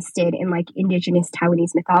interested in like indigenous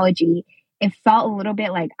Taiwanese mythology, it felt a little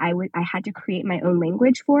bit like I had to create my own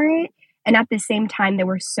language for it. And at the same time, there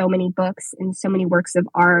were so many books and so many works of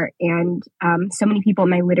art and so many people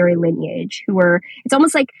in my literary lineage it's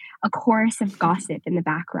almost like a chorus of gossip in the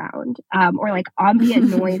background or like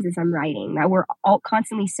ambient noise as I'm writing that were all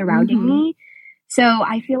constantly surrounding me. So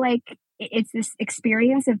I feel like it's this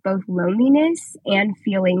experience of both loneliness and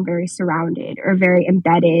feeling very surrounded or very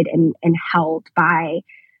embedded and held by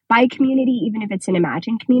a community, even if it's an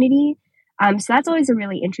imagined community. So that's always a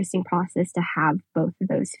really interesting process to have both of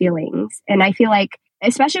those feelings. And I feel like,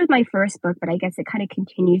 especially with my first book, but I guess it kind of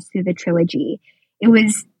continues through the trilogy, it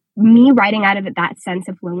was me writing out of it that sense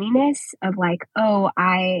of loneliness of like, oh,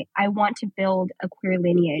 I want to build a queer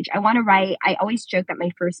lineage. I want to write, I always joke that my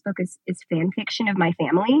first book is fan fiction of my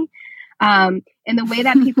family. And the way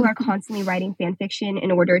that people are constantly writing fan fiction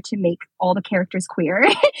in order to make all the characters queer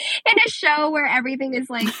in a show where everything is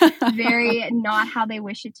like very not how they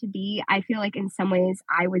wish it to be. I feel like in some ways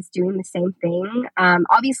I was doing the same thing.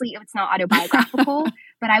 Obviously it's not autobiographical,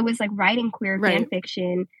 but I was like writing queer fan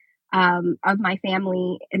fiction of my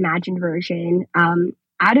family imagined version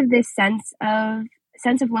out of this sense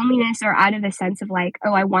of loneliness or out of the sense of like,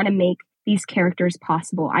 oh, I want to make these characters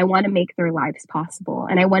possible. I want to make their lives possible.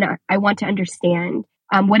 And I want to understand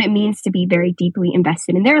what it means to be very deeply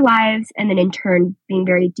invested in their lives. And then in turn, being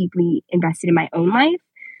very deeply invested in my own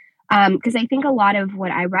life. Because I think a lot of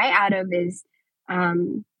what I write out of is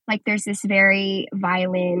like there's this very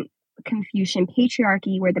violent Confucian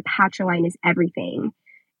patriarchy where the patriline is everything.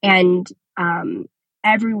 And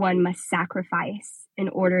everyone must sacrifice in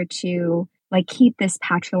order to like keep this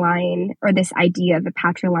patriline or this idea of a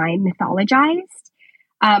patriline mythologized.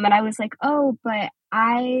 And I was like, oh, but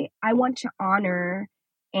I want to honor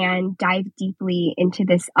and dive deeply into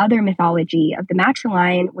this other mythology of the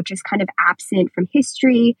matriline, which is kind of absent from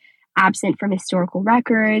history, absent from historical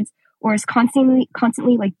records, or is constantly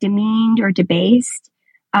like demeaned or debased.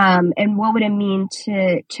 And what would it mean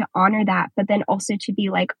to honor that, but then also to be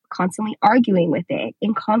like constantly arguing with it,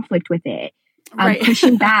 in conflict with it,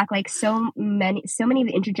 pushing back. Like so many of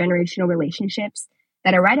the intergenerational relationships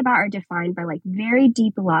that I write about are defined by like very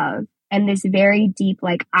deep love and this very deep,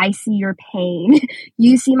 like, I see your pain,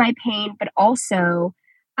 you see my pain, but also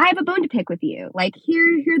I have a bone to pick with you. Like here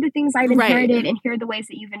are the things I've inherited, and here are the ways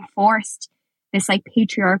that you've enforced this like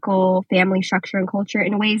patriarchal family structure and culture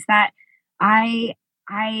in ways that I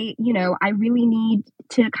really need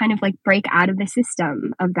to kind of like break out of the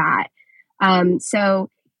system of that. So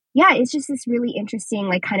yeah, it's just this really interesting,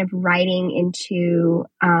 like kind of writing into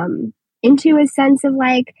a sense of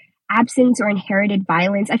like absence or inherited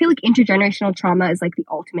violence. I feel like intergenerational trauma is like the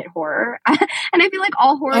ultimate horror. And I feel like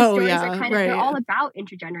all horror stories are kind of, they're all about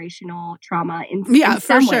intergenerational trauma in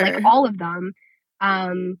some way, like all of them,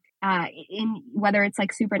 in whether it's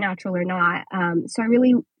like supernatural or not. So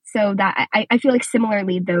I feel like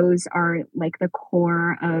similarly, those are like the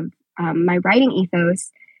core of my writing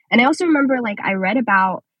ethos. And I also remember like I read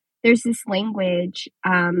about, there's this language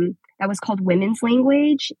that was called women's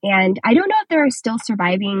language. And I don't know if there are still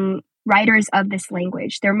surviving writers of this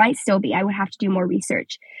language. There might still be. I would have to do more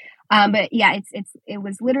research. But yeah, it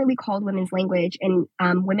was literally called women's language, and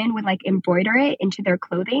women would like embroider it into their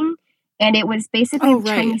clothing. And it was basically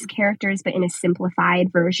Chinese characters, but in a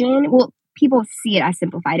simplified version. Well, people see it as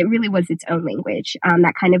simplified. It really was its own language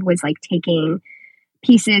that kind of was like taking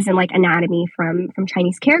pieces and like anatomy from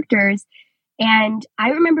Chinese characters. And I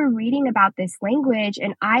remember reading about this language,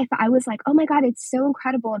 and I was like, oh my God, it's so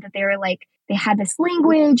incredible that they had this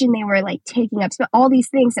language and they were like taking up all these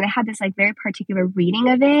things. And I had this like very particular reading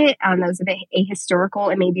of it that was a bit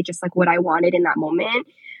ahistorical and maybe just like what I wanted in that moment,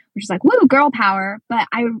 which is like, woo, girl power. But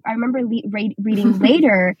I remember reading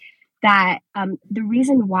later that the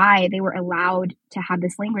reason why they were allowed to have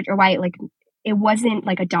this language, or why it wasn't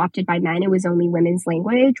like adopted by men, it was only women's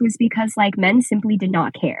language, was because like men simply did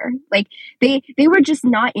not care. Like they were just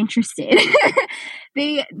not interested.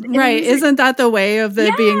 Isn't that the way of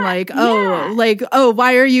the being like,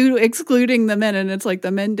 why are you excluding the men? And it's like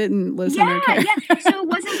the men didn't listen or care. So it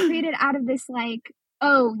wasn't created out of this like,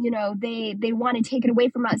 oh, they want to take it away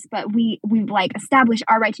from us, but we like established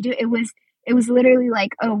our right to do it. It was literally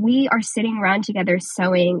like, oh, we are sitting around together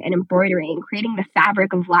sewing and embroidering, creating the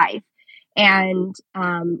fabric of life. And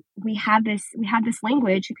we have this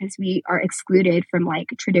language because we are excluded from like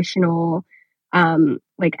traditional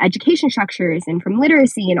like education structures and from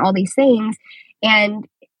literacy and all these things. And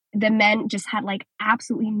the men just had like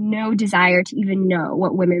absolutely no desire to even know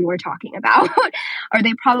what women were talking about, or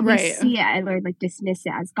they probably see it or like dismiss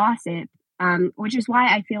it as gossip, which is why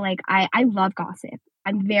I feel like I love gossip.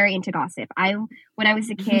 I'm very into gossip. When I was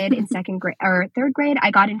a kid in second grade or third grade, I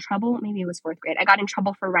got in trouble. Maybe it was fourth grade. I got in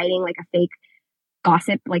trouble for writing like a fake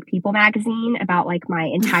gossip, like People magazine about like my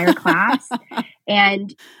entire class.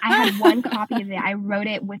 And I had one copy of it. I wrote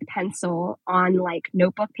it with pencil on like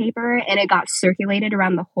notebook paper, and it got circulated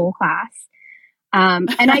around the whole class.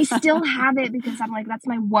 And I still have it because I'm like, that's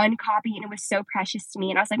my one copy, and it was so precious to me.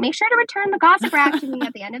 And I was like, make sure to return the gossip rack to me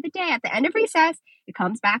at the end of the day, at the end of recess. It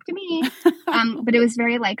comes back to me. But it was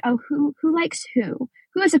very like, oh, who likes who?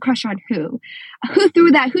 Who has a crush on who?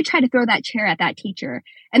 Who tried to throw that chair at that teacher?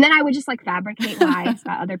 And then I would just like fabricate lies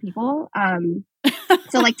about other people.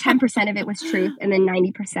 So like 10% of it was truth, and then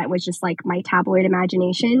 90% was just like my tabloid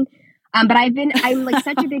imagination. But I'm like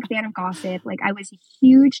such a big fan of gossip. Like I was a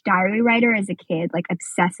huge diary writer as a kid, like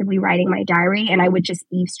obsessively writing my diary, and I would just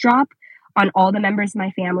eavesdrop on all the members of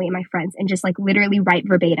my family and my friends and just like literally write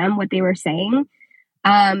verbatim what they were saying.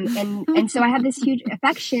 And so I have this huge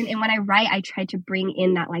affection, and when I write, I try to bring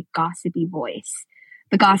in that like gossipy voice,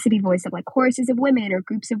 the gossipy voice of like choruses of women or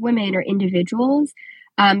groups of women or individuals,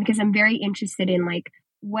 because I'm very interested in like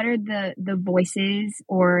what are the voices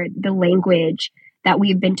or the language that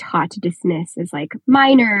we've been taught to dismiss as like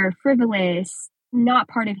minor, frivolous, not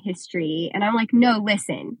part of history. And I'm like, no,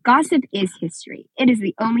 listen, gossip is history. It is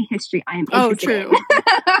the only history I am interested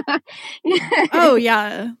in. Oh,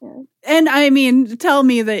 yeah. And I mean, tell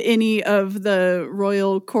me that any of the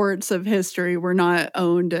royal courts of history were not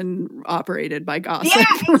owned and operated by gossip. Yeah,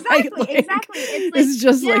 exactly, right? Like, exactly. It's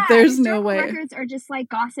just like, there's no way. Records are just like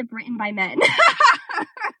gossip written by men.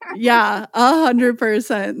 Yeah,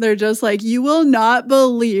 100%. They're just like, you will not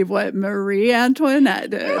believe what Marie Antoinette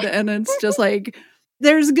did. And it's just like,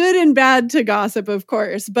 there's good and bad to gossip, of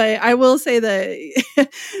course. But I will say that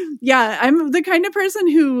Yeah, I'm the kind of person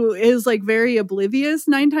who is like very oblivious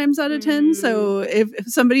 9 times out of 10. So if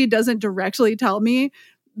somebody doesn't directly tell me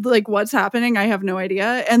like what's happening, I have no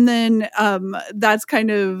idea. And then that's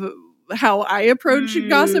kind of how I approach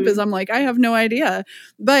gossip is I'm like, I have no idea.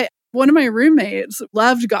 But one of my roommates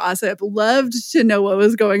loved gossip, loved to know what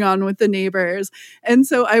was going on with the neighbors. And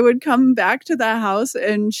so I would come back to the house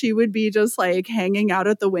and she would be just like hanging out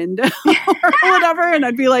at the window or whatever. And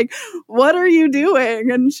I'd be like, what are you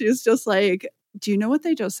doing? And she's just like, do you know what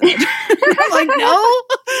they just said? I'm like, no,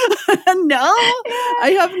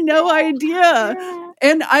 I have no idea.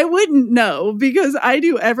 And I wouldn't know because I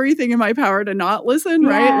do everything in my power to not listen,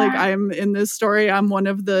 right? Like I'm in this story, I'm one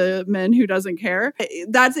of the men who doesn't care.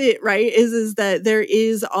 That's it, right? Is that there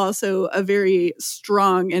is also a very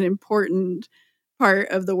strong and important part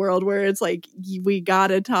of the world where it's like, we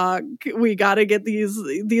gotta talk, we gotta get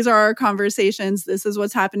these are our conversations, this is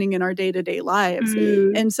what's happening in our day-to-day lives.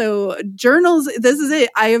 And so journals, this is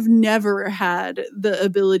it. I have never had the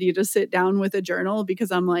ability to sit down with a journal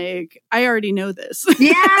because I'm like, I already know this. And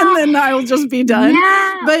then I'll just be done.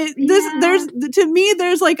 But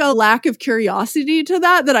there's like a lack of curiosity to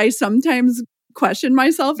that I sometimes question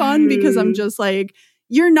myself on because I'm just like,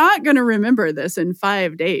 you're not going to remember this in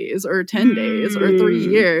 5 days or 10 days or 3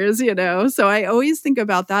 years, you know? So I always think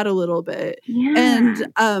about that a little bit. And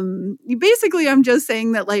basically, I'm just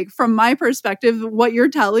saying that, like, from my perspective, what you're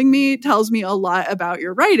telling me tells me a lot about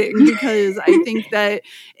your writing because I think that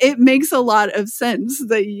it makes a lot of sense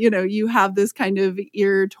that, you know, you have this kind of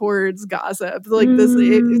ear towards gossip. Like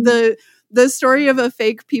the story of a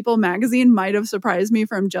fake People magazine might have surprised me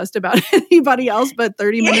from just about anybody else, but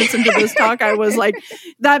 30 minutes into this talk, I was like,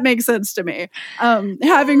 that makes sense to me.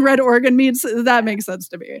 Having read Organ Meats, that makes sense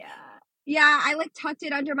to me. Yeah, I like tucked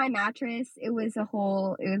it under my mattress. It was a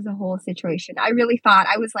whole situation. I really thought,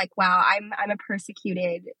 I was like, wow, I'm a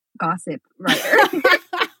persecuted gossip writer.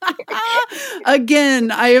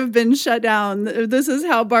 Again, I have been shut down. This is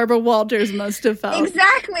how Barbara Walters must have felt.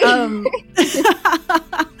 Exactly.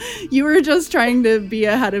 You were just trying to be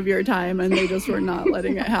ahead of your time and they just were not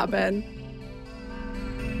letting it happen.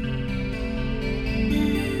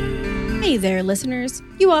 Hey there, listeners.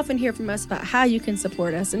 You often hear from us about how you can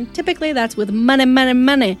support us, and typically that's with money, money,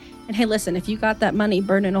 money. And hey, listen, if you got that money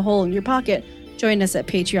burning a hole in your pocket, join us at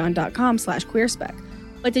patreon.com/queerspec.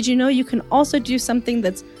 But did you know you can also do something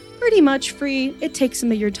that's pretty much free? It takes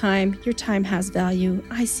some of your time. Your time has value.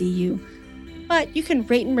 I see you. But you can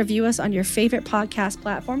rate and review us on your favorite podcast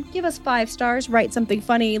platform. Give us 5 stars. Write something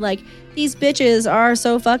funny like, these bitches are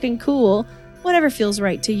so fucking cool. Whatever feels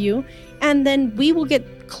right to you. And then we will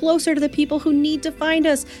get closer to the people who need to find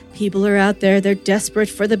us. People are out there. They're desperate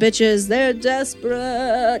for the bitches. They're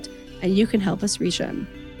desperate. And you can help us reach them.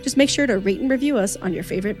 Just make sure to rate and review us on your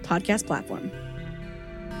favorite podcast platform.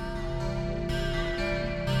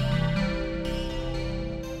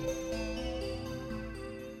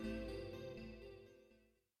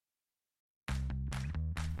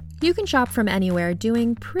 You can shop from anywhere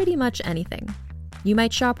doing pretty much anything. You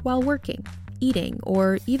might shop while working, eating,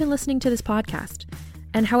 or even listening to this podcast.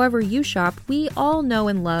 And however you shop, we all know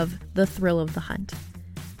and love the thrill of the hunt.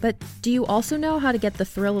 But do you also know how to get the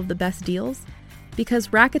thrill of the best deals? Because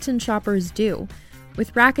Rakuten shoppers do.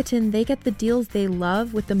 With Rakuten, they get the deals they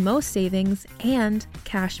love with the most savings and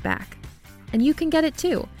cash back. And you can get it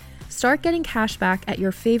too. Start getting cash back at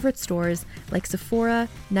your favorite stores like Sephora,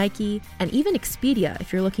 Nike, and even Expedia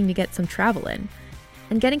if you're looking to get some travel in.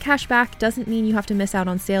 And getting cash back doesn't mean you have to miss out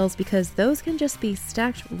on sales because those can just be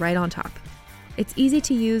stacked right on top. It's easy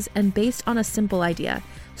to use and based on a simple idea.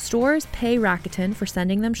 Stores pay Rakuten for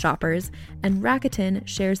sending them shoppers, and Rakuten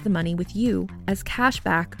shares the money with you as cash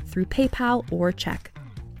back through PayPal or check.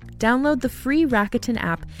 Download the free Rakuten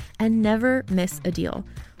app and never miss a deal.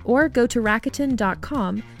 Or go to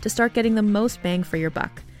Rakuten.com to start getting the most bang for your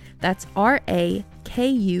buck. That's Rakuten.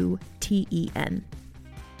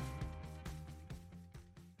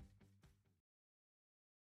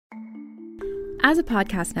 As a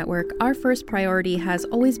podcast network, our first priority has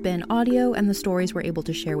always been audio and the stories we're able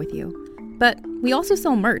to share with you. But we also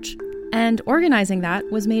sell merch, and organizing that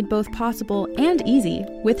was made both possible and easy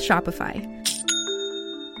with Shopify.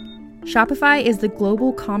 Shopify is the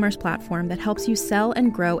global commerce platform that helps you sell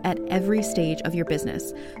and grow at every stage of your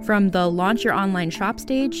business, from the launch your online shop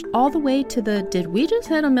stage all the way to the did we just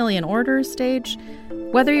hit 1 million orders stage?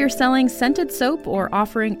 Whether you're selling scented soap or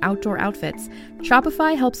offering outdoor outfits,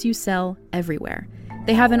 Shopify helps you sell everywhere.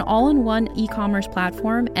 They have an all-in-one e-commerce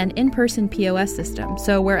platform and in-person POS system,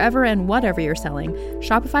 so wherever and whatever you're selling,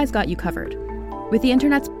 Shopify's got you covered. With the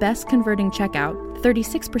internet's best converting checkout,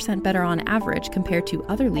 36% better on average compared to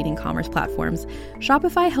other leading commerce platforms,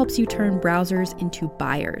 Shopify helps you turn browsers into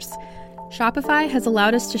buyers. Shopify has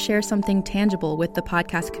allowed us to share something tangible with the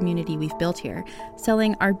podcast community we've built here,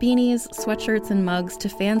 selling our beanies, sweatshirts, and mugs to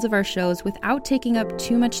fans of our shows without taking up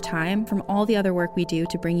too much time from all the other work we do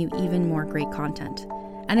to bring you even more great content.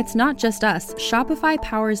 And it's not just us. Shopify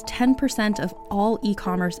powers 10% of all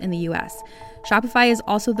e-commerce in the US. Shopify is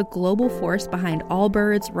also the global force behind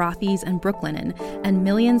Allbirds, Rothy's, and Brooklinen, and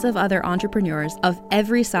millions of other entrepreneurs of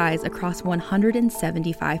every size across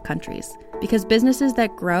 175 countries. Because businesses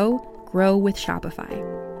that grow with Shopify.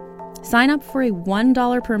 Sign up for a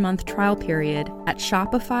 $1 per month trial period at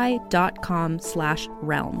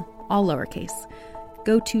shopify.com/realm, all lowercase.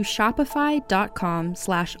 Go to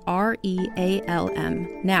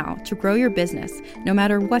shopify.com/REALM now to grow your business, no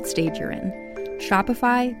matter what stage you're in.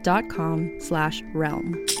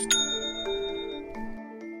 Shopify.com/realm.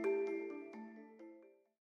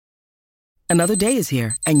 Another day is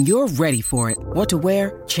here, and you're ready for it. What to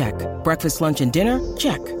wear? Check. Breakfast, lunch, and dinner?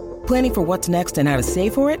 Check. Planning for what's next and how to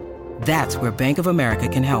save for it? That's where Bank of America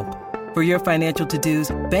can help. For your financial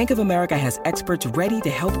to-dos, Bank of America has experts ready to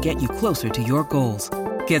help get you closer to your goals.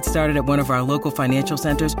 Get started at one of our local financial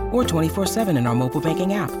centers or 24/7 in our mobile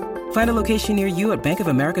banking app. Find a location near you at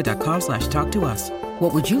bankofamerica.com/talktous.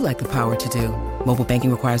 What would you like the power to do? Mobile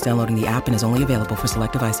banking requires downloading the app and is only available for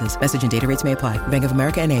select devices. Message and data rates may apply. Bank of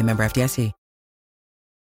America NA, member FDIC.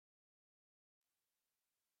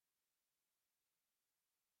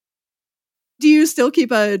 Do you still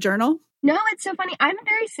keep a journal? No, it's so funny. I'm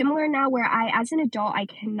very similar now where as an adult, I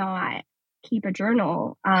cannot keep a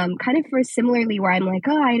journal. Kind of for similarly where I'm like,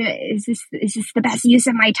 is this the best use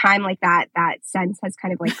of my time? Like that sense has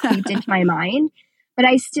kind of like creeped into my mind. But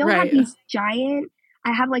I still have these I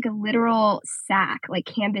have like a literal sack, like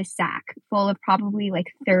canvas sack full of probably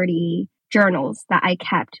like 30 journals that I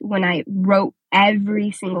kept when I wrote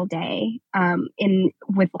every single day,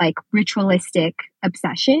 with like ritualistic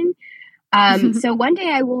obsession. So one day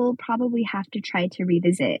I will probably have to try to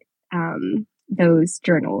revisit those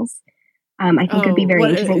journals. I think it would be very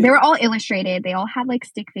interesting. They were all illustrated. They all had like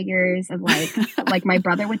stick figures of like my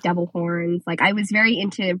brother with devil horns. Like I was very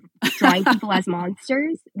into drawing people as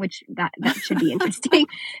monsters, which that should be interesting.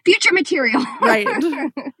 Future material. Right.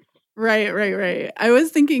 Right. I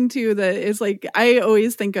was thinking too that it's like, I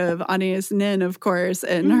always think of Anais Nin, of course,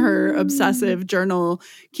 and her obsessive journal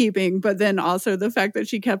keeping, but then also the fact that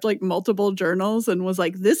she kept like multiple journals and was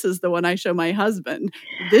like, this is the one I show my husband.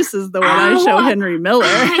 This is the one I show Henry Miller.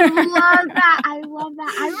 I love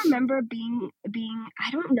that. I remember being, I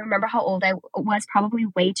don't remember how old I was, probably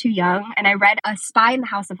way too young. And I read A Spy in the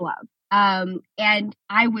House of Love. And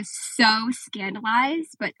I was so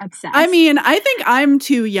scandalized, but obsessed. I mean, I think I'm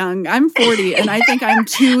too young. I'm 40 and I think I'm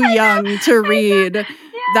too young to read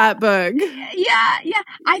that book. Yeah.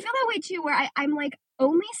 I feel that way too, where I'm like,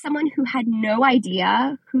 only someone who had no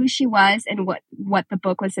idea who she was and what the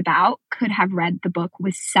book was about could have read the book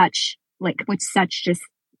with such just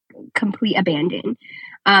complete abandon.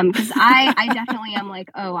 Cause I definitely am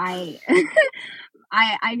like,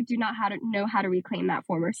 I do not know how to reclaim that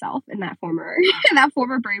former self and that former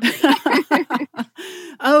bravery.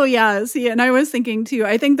 Oh yeah. See, and I was thinking too,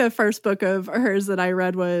 I think the first book of hers that I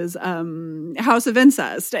read was House of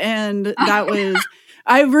Incest. And that was,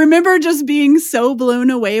 I remember just being so blown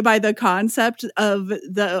away by the concept of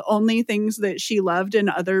the only things that she loved in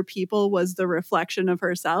other people was the reflection of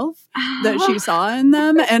herself that she saw in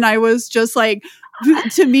them. And I was just like,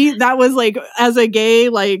 to me, that was like, as a gay,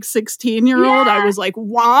 like 16-year-old, I was like,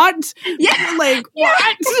 what? Yeah. Like,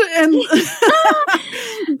 what? And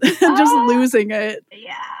just losing it.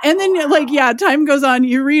 Yeah. And then time goes on,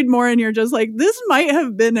 you read more and you're just like, this might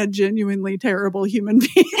have been a genuinely terrible human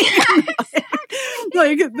being.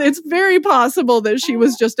 Like it's very possible that she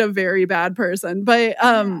was just a very bad person. But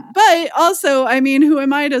also, I mean, who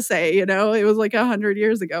am I to say, it was like 100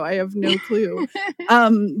 years ago. I have no clue.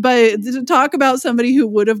 But to talk about somebody who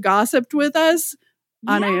would have gossiped with us,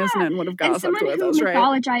 Anais Nin would have gossiped with us, right?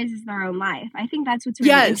 Mythologizes their own life. I think that's what's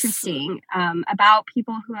really interesting about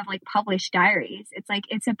people who have like published diaries. It's like,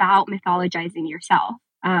 it's about mythologizing yourself,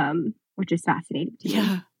 which is fascinating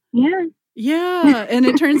to me. Yeah, and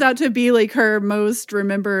it turns out to be like her most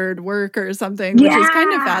remembered work or something, which is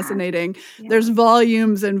kind of fascinating. Yeah. There's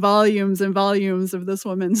volumes and volumes and volumes of this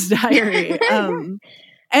woman's diary.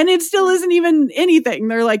 And it still isn't even anything.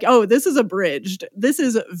 They're like, oh, this is abridged. This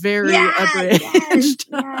is very abridged.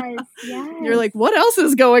 Yes. You're like, what else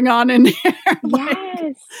is going on in here? Yes.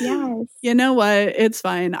 Yes. You know what? It's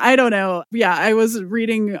fine. I don't know. Yeah, I was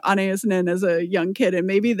reading Anais Nin as a young kid, and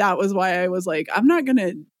maybe that was why I was like, I'm not going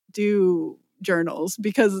to do journals,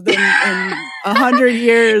 because then in 100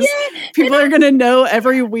 years, people are going to know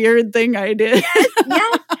every weird thing I did.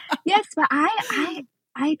 Yes. But I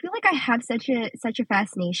feel like I have such a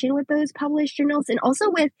fascination with those published journals, and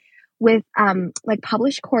also with like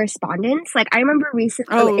published correspondence. Like I remember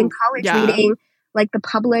recently in college reading like the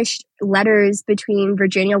published letters between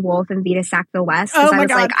Virginia Woolf and Vita Sackville West. Oh I my was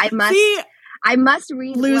God. like, I must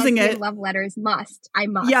read love letters. I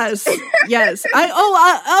must. Yes.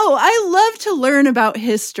 I love to learn about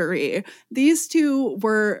history. These two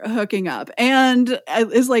were hooking up, and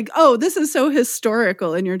it's like, oh, this is so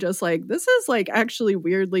historical, and you're just like, this is like actually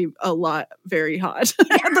weirdly a lot very hot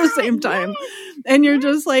at the same time. And you're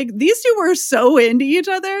just like, these two were so into each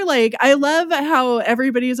other. Like, I love how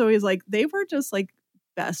everybody's always like, they were just like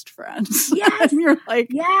best friends. Yes. And you're like,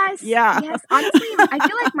 yes. Yeah. Yes. Honestly, I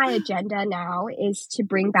feel like my agenda now is to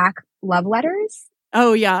bring back love letters.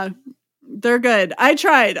 Oh yeah. They're good. I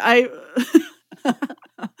tried.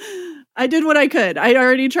 I did what I could. I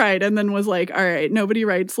already tried, and then was like, all right, nobody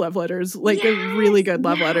writes love letters, like really good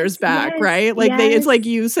love letters back, right? Like it's like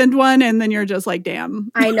you send one and then you're just like,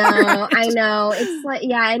 damn. I know. It's like,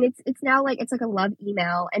 and it's now like, it's like a love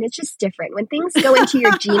email, and it's just different. When things go into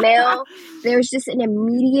your Gmail, there's just an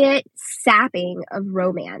immediate sapping of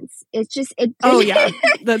romance. It's just, oh yeah,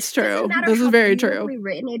 that's true. This is very true.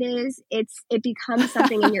 Written it is, it becomes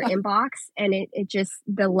something in your inbox, and it just,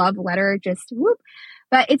 the love letter just whoop.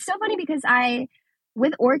 But it's so funny because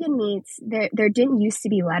with Organ Meats, there didn't used to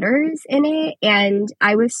be letters in it. And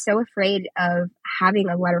I was so afraid of having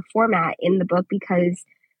a letter format in the book, because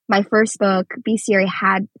my first book, Bestiary,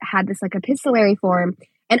 had this like epistolary form.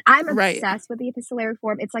 And I'm obsessed with the epistolary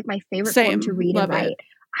form. It's like my favorite form to read and write.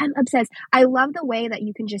 I'm obsessed. I love the way that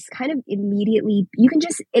you can just kind of immediately,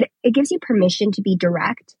 it gives you permission to be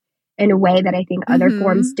direct in a way that I think other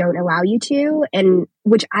forms don't allow you to, and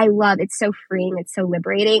which I love. It's so freeing. It's so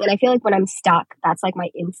liberating. And I feel like when I'm stuck, that's like my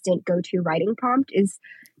instant go-to writing prompt is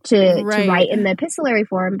to write in the epistolary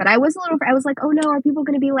form. But I was like, oh no, are people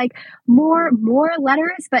going to be like more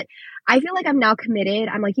letters? But I feel like I'm now committed.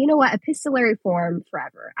 I'm like, you know what, epistolary form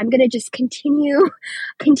forever. I'm going to just continue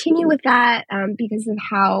with that because of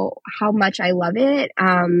how much I love it.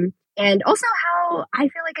 And also how I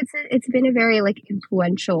feel like it's been a very like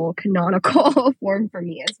influential canonical form for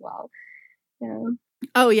me as well. Yeah.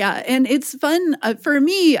 Oh yeah, and it's fun for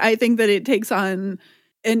me. I think that it takes on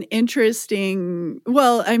an interesting.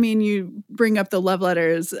 Well, I mean, you bring up the love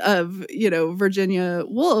letters of Virginia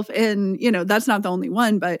Woolf, and that's not the only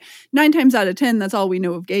one, but 9 times out of 10, that's all we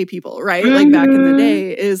know of gay people, right? Like back in the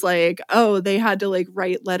day, is like, oh, they had to like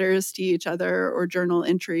write letters to each other or journal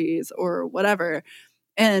entries or whatever.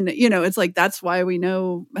 And, it's like, that's why we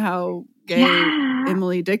know how gay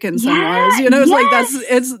Emily Dickinson was. It's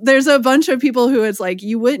like, there's a bunch of people who it's like,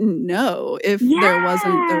 you wouldn't know if there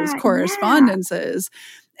wasn't those correspondences.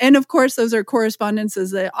 And of course, those are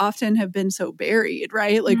correspondences that often have been so buried,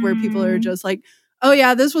 right? Like where people are just like, oh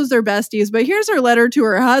yeah, this was their besties, but here's her letter to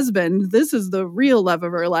her husband. This is the real love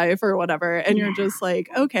of her life or whatever. And you're just like,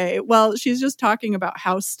 okay, well, she's just talking about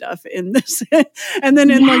house stuff in this. And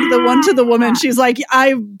then in like the one to the woman, she's like,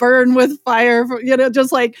 I burn with fire,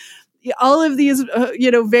 just like all of these,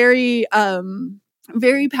 very,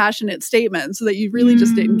 very passionate statements that you really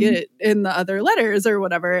just didn't get in the other letters or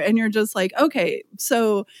whatever. And you're just like, okay,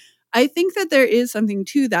 so I think that there is something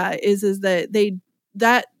to that is that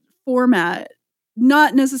that format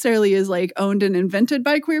not necessarily is like owned and invented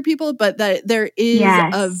by queer people, but that there is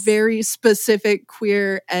a very specific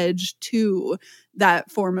queer edge to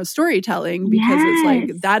that form of storytelling, because it's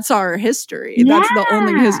like, that's our history. That's the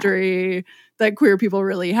only history that queer people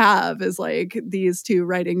really have, is like these two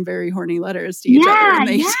writing very horny letters to each other in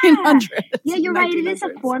the 1800s. Yeah, you're right. It is a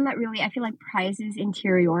form that really, I feel like, prizes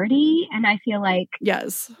interiority. And I feel like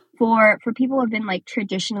for people who have been like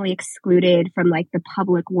traditionally excluded from like the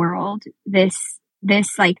public world, this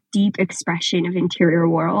like deep expression of interior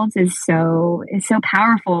worlds is so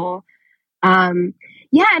powerful. And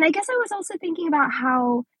I guess I was also thinking about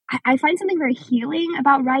how I find something very healing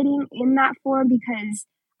about writing in that form, because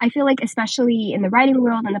I feel like, especially in the writing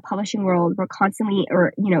world and the publishing world, we're constantly,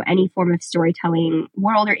 or, any form of storytelling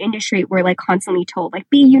world or industry, we're like constantly told, like,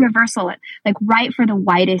 be universal, like write for the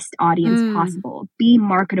widest audience possible, be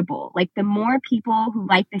marketable. Like the more people who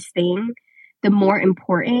like this thing, the more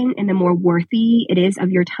important and the more worthy it is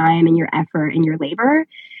of your time and your effort and your labor.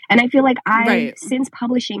 And I feel like since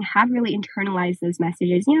publishing, have really internalized those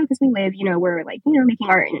messages, because we live, we're like, making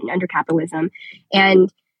art under capitalism.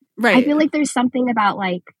 And Right. I feel like there's something about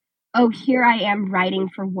like, oh, here I am writing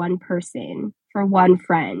for one person, for one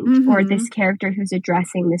friend, or this character who's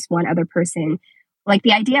addressing this one other person. Like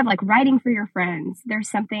the idea of like writing for your friends, there's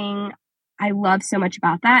something I love so much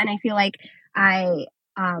about that. And I feel like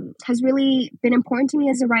has really been important to me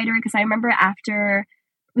as a writer, because I remember after,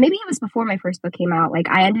 maybe it was before my first book came out, like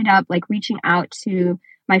I ended up like reaching out to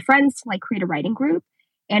my friends to like create a writing group,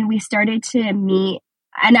 and we started to meet.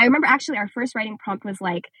 And I remember actually our first writing prompt was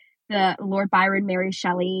like the Lord Byron, Mary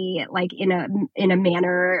Shelley, like in a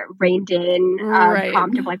manner reined in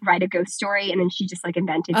prompt of like write a ghost story, and then she just like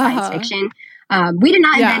invented science fiction. We did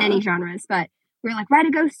not invent any genres, but we were like, write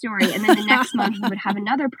a ghost story. And then the next month we would have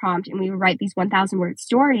another prompt and we would write these 1,000 word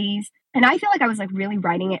stories. And I feel like I was like really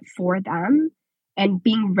writing it for them and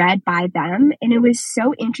being read by them. And it was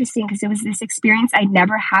so interesting because it was this experience I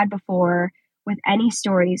never had before with any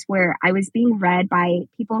stories, where I was being read by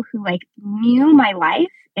people who like knew my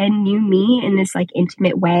life and knew me in this like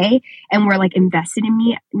intimate way, and were like invested in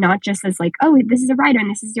me, not just as like, oh, this is a writer and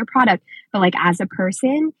this is your product, but like as a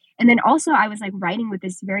person. And then also I was like writing with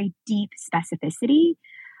this very deep specificity.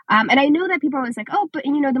 And I know that people are always like, oh, but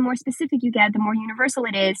you know, the more specific you get, the more universal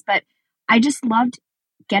it is. But I just loved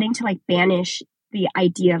getting to like banish the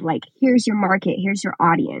idea of like, here's your market, here's your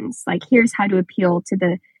audience, like here's how to appeal to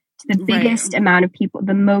the biggest amount of people,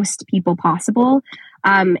 the most people possible.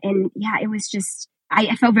 And yeah, it was just,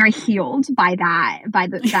 I felt very healed by that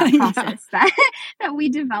process that we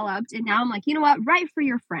developed. And now I'm like, you know what? Write for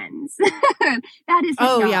your friends. That is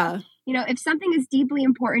enough. You know, if something is deeply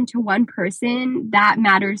important to one person, that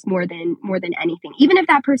matters more than anything. Even if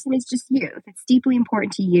that person is just you, if it's deeply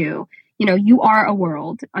important to you, you know, you are a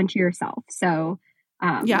world unto yourself. So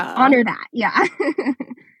honor that. Yeah.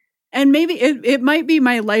 And maybe it might be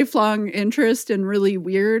my lifelong interest in really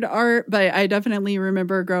weird art, but I definitely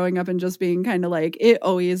remember growing up and just being kind of like, it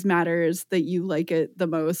always matters that you like it the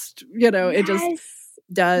most. You know, It just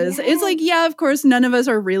does. Yes. It's like, yeah, of course, none of us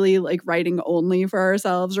are really like writing only for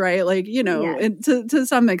ourselves, right? Like, you know, to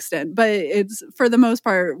some extent, but it's for the most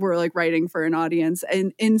part, we're like writing for an audience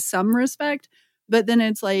and in some respect. But then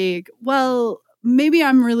it's like, well, maybe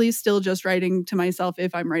I'm really still just writing to myself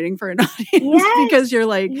if I'm writing for an audience, because you're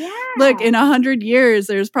like, look, in 100 years,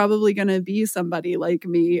 there's probably going to be somebody like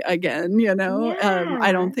me again, you know?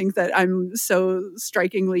 I don't think that I'm so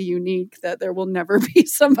strikingly unique that there will never be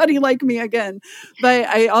somebody like me again. But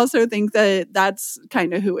I also think that that's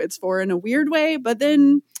kind of who it's for in a weird way. But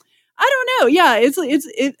then I don't know. Yeah,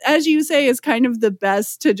 it as you say, it's kind of the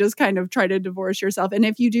best to just kind of try to divorce yourself. And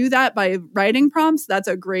if you do that by writing prompts, that's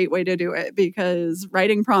a great way to do it, because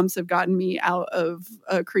writing prompts have gotten me out of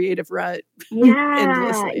a creative rut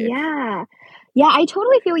endlessly. Yeah, I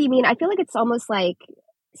totally feel what you mean. I feel like it's almost like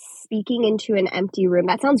speaking into an empty room.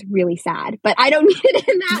 That sounds really sad, but I don't mean it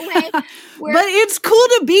in that way. But it's cool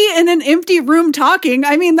to be in an empty room talking.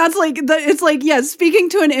 I mean, that's like, it's like, speaking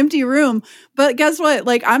to an empty room. But guess what?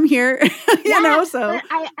 Like, I'm here, you know, so. But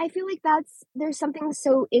I feel like there's something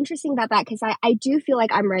so interesting about that, because I do feel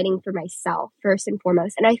like I'm writing for myself first and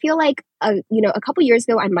foremost. And I feel like, you know, a couple years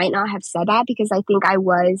ago, I might not have said that, because I think I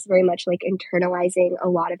was very much like internalizing a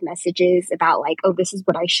lot of messages about like, oh, this is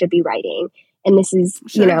what I should be writing. And this is,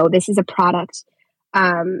 you know, this is a product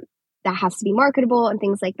that has to be marketable and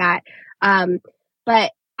things like that.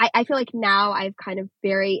 But I feel like now I've kind of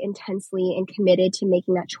very intensely and committed to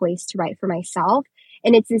making that choice to write for myself.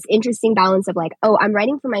 And it's this interesting balance of like, oh, I'm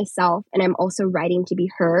writing for myself and I'm also writing to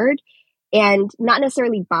be heard, and not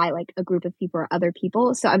necessarily by like a group of people or other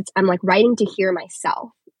people. So I'm like writing to hear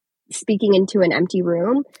myself speaking into an empty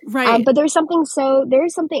room. Right. But there's something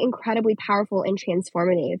incredibly powerful and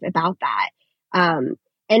transformative about that.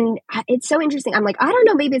 And it's so interesting. I'm like, I don't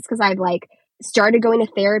know, maybe it's because I've like started going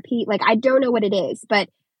to therapy. Like, I don't know what it is, but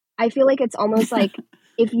I feel like it's almost like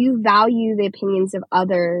if you value the opinions of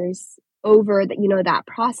others over that, you know, that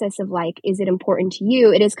process of like, is it important to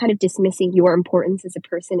you? It is kind of dismissing your importance as a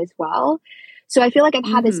person as well. So I feel like I've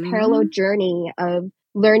had this parallel journey of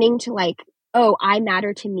learning to like, oh, I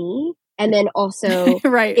matter to me. And then also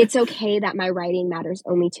it's okay that my writing matters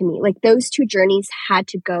only to me. Like those two journeys had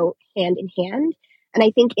to go hand in hand. And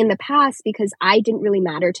I think in the past, because I didn't really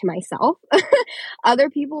matter to myself, other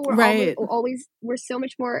people were always were so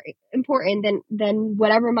much more important than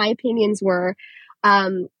whatever my opinions were.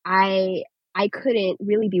 I couldn't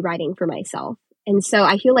really be writing for myself. And so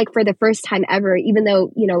I feel like for the first time ever, even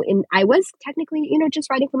though, you know, I was technically, you know, just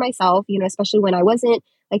writing for myself, you know, especially when I wasn't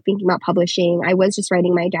like thinking about publishing, I was just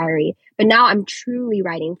writing my diary. But now I'm truly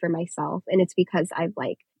writing for myself. And it's because I've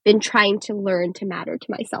like been trying to learn to matter to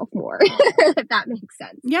myself more, if that makes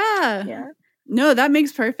sense. Yeah. No, that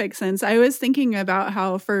makes perfect sense. I was thinking about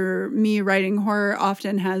how for me, writing horror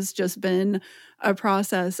often has just been a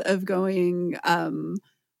process of going,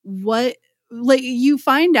 you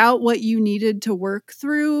find out what you needed to work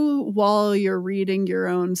through while you're reading your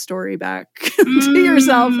own story back to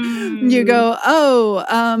yourself. You go,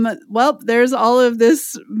 well, there's all of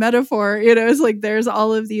this metaphor, it's like there's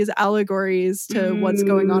all of these allegories to what's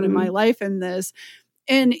going on in my life in this.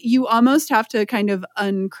 And you almost have to kind of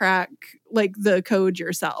uncrack like the code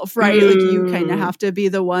yourself, right? Like you kind of have to be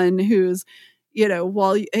the one who's,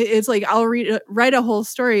 while it's like I'll write a whole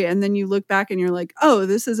story and then you look back and you're like, oh,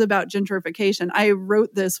 this is about gentrification. I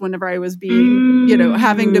wrote this whenever I was being,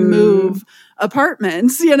 having to move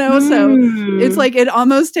apartments, so it's like it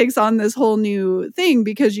almost takes on this whole new thing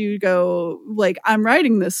because you go like, I'm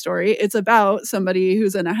writing this story. It's about somebody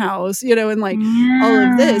who's in a house, and like all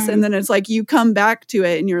of this. And then it's like you come back to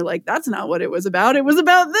it and you're like, that's not what it was about. It was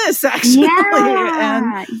about this actually.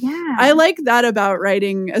 And I like that about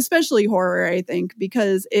writing, especially horror, I think,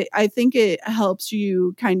 because I think it helps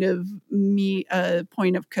you kind of meet a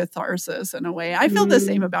point of catharsis in a way. I feel the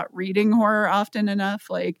same about reading horror often enough.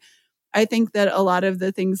 Like, I think that a lot of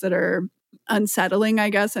the things that are unsettling, I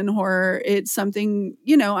guess, in horror, it's something,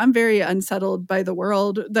 I'm very unsettled by the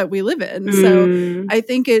world that we live in. So I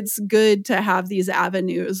think it's good to have these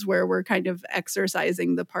avenues where we're kind of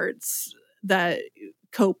exercising the parts that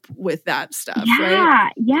cope with that stuff.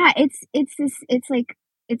 Right? Yeah. It's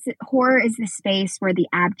horror is the space where the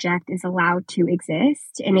abject is allowed to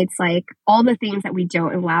exist. And it's like all the things that we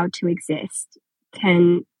don't allow to exist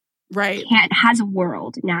has a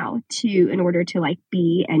world now in order to like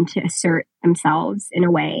be and to assert themselves in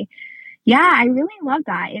a way. Yeah, I really love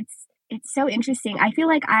that. It's so interesting. I feel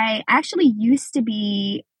like I actually used to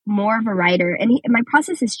be more of a writer, and my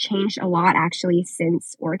process has changed a lot actually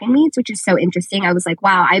since Oregon Meets, which is so interesting. I was like,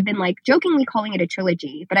 wow, I've been like jokingly calling it a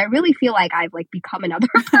trilogy, but I really feel like I've like become another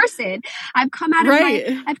person. I've come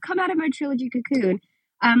out of my trilogy cocoon,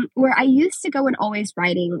 where I used to go and always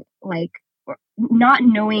writing like not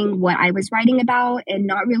knowing what I was writing about and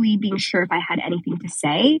not really being sure if I had anything to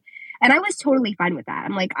say. And I was totally fine with that.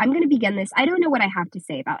 I'm like, I'm going to begin this. I don't know what I have to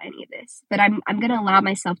say about any of this, but I'm going to allow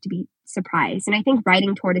myself to be surprised. And I think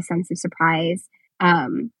writing toward a sense of surprise, I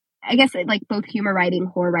guess like both humor writing,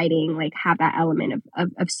 horror writing, like have that element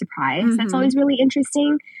of surprise. That's always really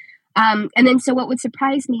interesting. And then so what would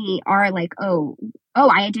surprise me are like, oh,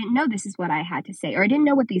 I didn't know this is what I had to say, or I didn't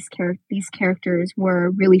know what these characters were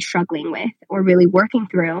really struggling with or really working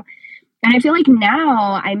through. And I feel like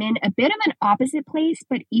now I'm in a bit of an opposite place,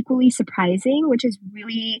 but equally surprising, which is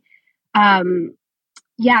really,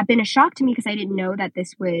 been a shock to me because I didn't know that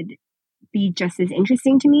this would be just as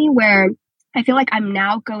interesting to me, where I feel like I'm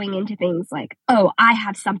now going into things like, oh, I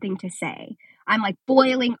have something to say. I'm like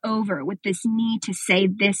boiling over with this need to say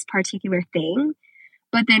this particular thing,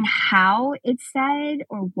 but then how it's said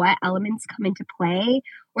or what elements come into play,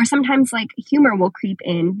 or sometimes like humor will creep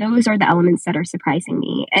in. Those are the elements that are surprising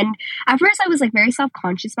me. And at first I was like very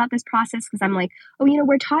self-conscious about this process because I'm like, oh,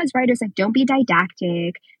 we're taught as writers, like, don't be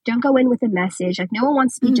didactic, don't go in with a message. Like no one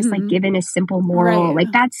wants to be just like given a simple moral,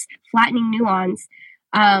 like that's flattening nuance.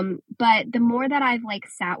 But the more that I've like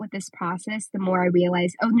sat with this process, the more I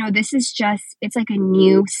realize, oh no, this is it's like a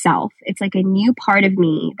new self. It's like a new part of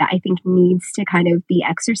me that I think needs to kind of be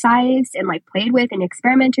exercised and like played with and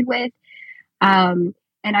experimented with.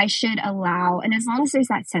 And I should allow, and as long as there's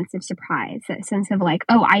that sense of surprise, that sense of like,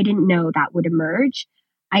 oh, I didn't know that would emerge,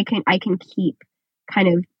 I can keep kind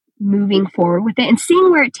of moving forward with it and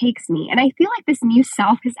seeing where it takes me. And I feel like this new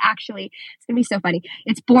self is actually, it's going to be so funny.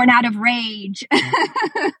 It's born out of rage.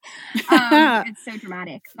 It's so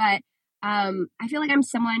dramatic. But I feel like I'm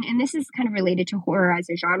someone, and this is kind of related to horror as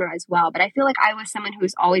a genre as well, but I feel like I was someone who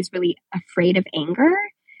was always really afraid of anger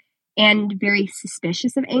and very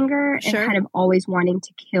suspicious of anger and kind of always wanting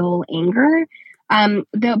to kill anger.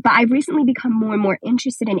 But I've recently become more and more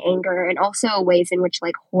interested in anger and also ways in which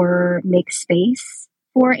like horror makes space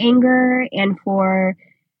for anger and for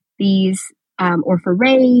these, or for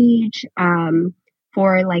rage,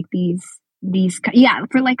 for like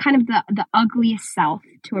for like kind of the ugliest self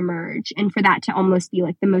to emerge and for that to almost be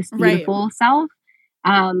like the most beautiful self.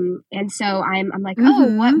 And so I'm like,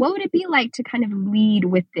 oh, what would it be like to kind of lead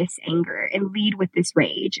with this anger and lead with this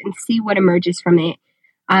rage and see what emerges from it?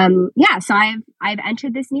 So I've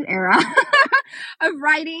entered this new era of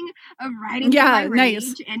writing my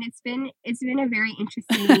rage, and it's been a very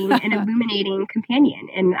interesting and illuminating companion,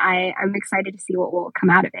 and I'm excited to see what will come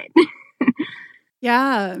out of it.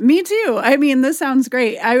 Yeah, me too. I mean, this sounds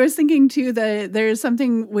great. I was thinking too that there's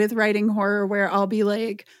something with writing horror where I'll be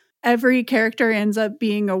like, every character ends up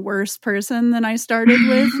being a worse person than I started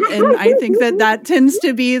with. And I think that tends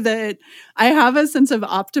to be that I have a sense of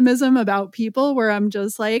optimism about people where I'm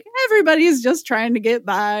just like, everybody's just trying to get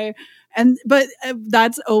by. But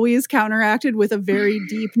that's always counteracted with a very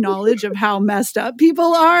deep knowledge of how messed up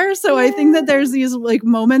people are. So I think that there's these like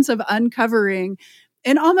moments of uncovering.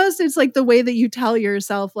 And almost it's like the way that you tell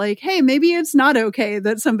yourself, like, hey, maybe it's not okay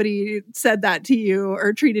that somebody said that to you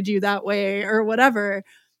or treated you that way or whatever.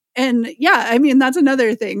 And yeah, I mean, that's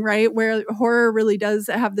another thing, right? Where horror really does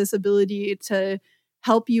have this ability to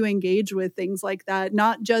help you engage with things like that.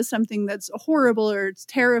 Not just something that's horrible or it's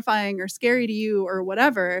terrifying or scary to you or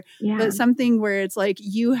whatever, but something where it's like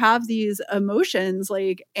you have these emotions.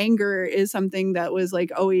 Like anger is something that was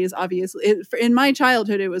like always obviously in my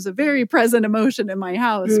childhood, it was a very present emotion in my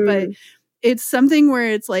house, but it's something where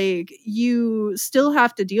it's like you still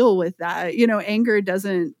have to deal with that. You know, anger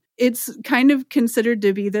doesn't, it's kind of considered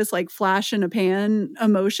to be this like flash in a pan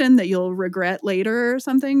emotion that you'll regret later or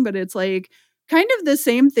something, but it's like kind of the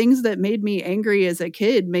same things that made me angry as a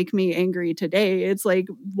kid make me angry today. It's like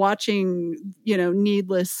watching, you know,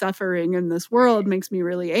 needless suffering in this world makes me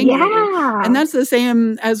really angry. Yeah. And that's the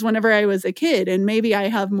same as whenever I was a kid. And maybe I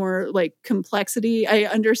have more like complexity. I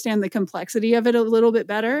understand the complexity of it a little bit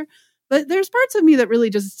better. But there's parts of me that really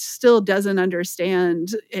just still doesn't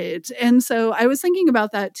understand it. And so I was thinking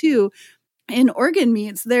about that too. In Organ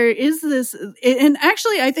Meats, there is this, and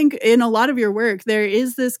actually I think in a lot of your work, there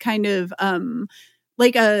is this kind of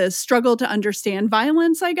like a struggle to understand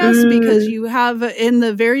violence, I guess, because you have in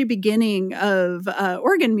the very beginning of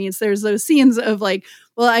Organ Meats, there's those scenes of like,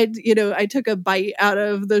 well, I took a bite out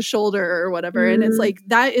of the shoulder or whatever. And it's like,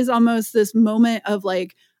 that is almost this moment of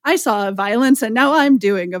like, I saw a violence and now I'm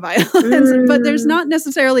doing a violence, but there's not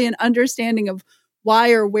necessarily an understanding of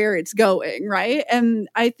why or where it's going, right? And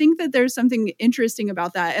I think that there's something interesting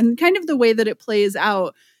about that and kind of the way that it plays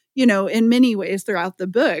out, you know, in many ways throughout the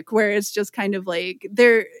book, where it's just kind of like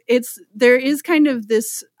there is kind of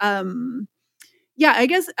this I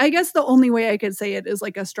guess the only way I could say it is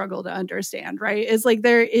like a struggle to understand, right? Is like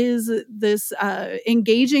there is this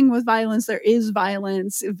engaging with violence. There is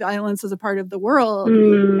violence. Violence is a part of the world.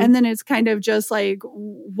 And then it's kind of just like,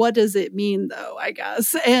 what does it mean though, I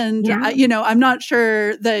guess? And, you know, I'm not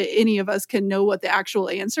sure that any of us can know what the actual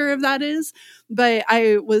answer of that is. But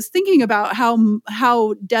I was thinking about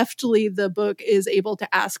how deftly the book is able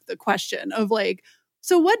to ask the question of like,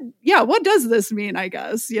 so what does this mean, I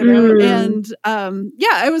guess, you know? And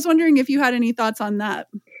I was wondering if you had any thoughts on that.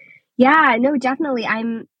 Yeah, no, definitely.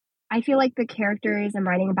 I feel like the characters I'm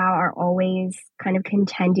writing about are always kind of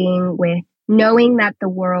contending with knowing that the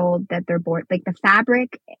world that they're born, like the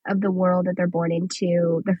fabric of the world that they're born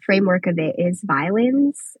into, the framework of it is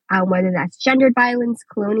violence, whether that's gendered violence,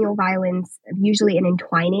 colonial violence, usually an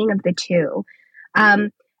entwining of the two.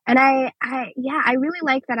 And I really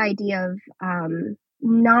like that idea of,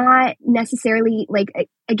 not necessarily like,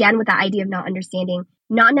 again, with the idea of not understanding,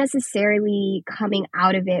 not necessarily coming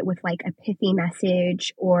out of it with like a pithy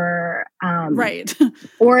message or, right.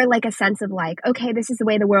 or like a sense of like, okay, this is the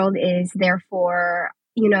way the world is. Therefore,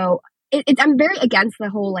 you know, I'm very against the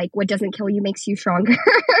whole like what doesn't kill you makes you stronger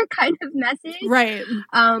kind of message, right?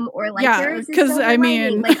 Or like because I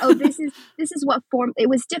mean, like, oh, this is what formed. It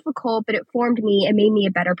was difficult, but it formed me. It made me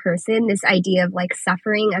a better person. This idea of like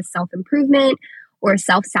suffering as self-improvement or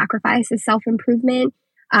self-sacrifice as self-improvement,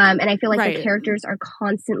 and I feel like the characters are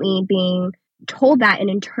constantly being told that and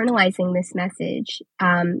internalizing this message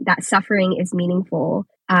that suffering is meaningful,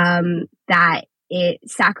 that it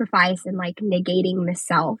sacrifice and like negating the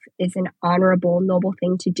self is an honorable, noble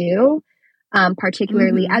thing to do,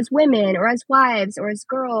 particularly as women or as wives or as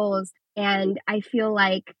girls. And I feel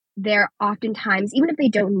like they're oftentimes, even if they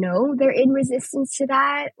don't know they're in resistance to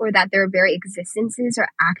that or that their very existences are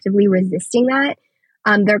actively resisting that,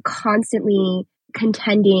 they're constantly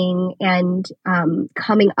contending and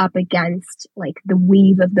coming up against like the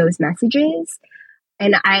weave of those messages.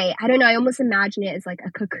 And I don't know, I almost imagine it as like a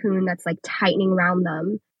cocoon that's like tightening around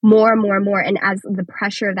them more and more and more. And as the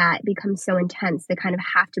pressure of that becomes so intense, they kind of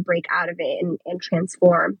have to break out of it and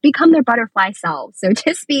transform, become their butterfly selves, so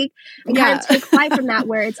to speak, and kind of take flight from that,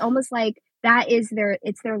 where it's almost like that is their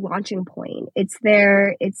launching point. It's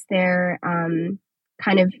their kind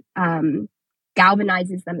of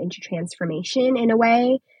galvanizes them into transformation in a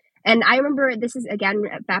way. And I remember, this is again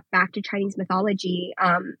back to Chinese mythology,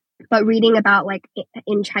 but reading about like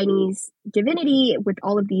in Chinese divinity with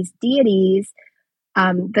all of these deities,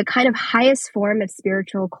 the kind of highest form of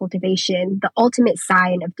spiritual cultivation, the ultimate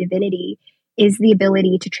sign of divinity, is the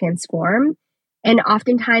ability to transform. And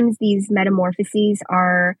oftentimes these metamorphoses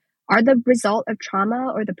are are the result of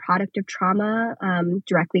trauma or the product of trauma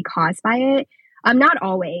directly caused by it. Not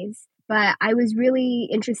always, but I was really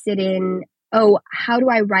interested in, how do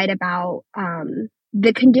I write about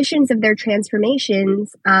the conditions of their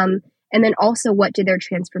transformations, and then also what do their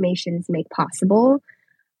transformations make possible,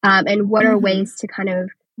 and what are ways to kind of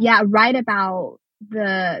write about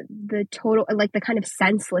the total, like the kind of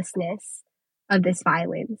senselessness of this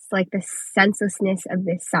violence, like the senselessness of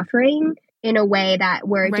this suffering, in a way that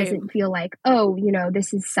where it doesn't feel like,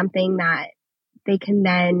 this is something that they can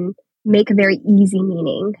then make a very easy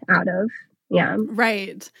meaning out of. Yeah.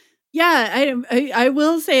 Right. Yeah, I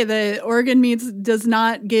will say that Oregon Meats does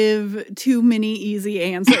not give too many easy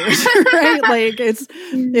answers, right? Like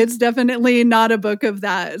it's definitely not a book of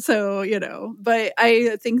that. So, but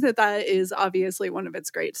I think that is obviously one of its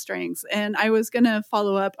great strengths. And I was going to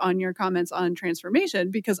follow up on your comments on transformation,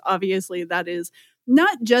 because obviously that is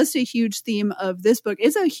not just a huge theme of this book,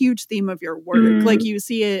 it's a huge theme of your work. Like you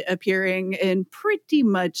see it appearing in pretty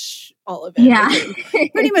much all of it. Yeah.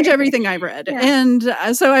 Pretty much everything I've read. Yeah. And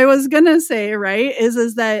so I was going to say, right,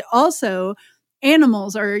 is that also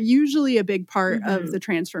animals are usually a big part of the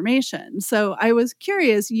transformation. So I was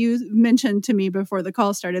curious, you mentioned to me before the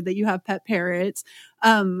call started that you have pet parrots.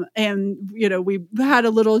 And, we had a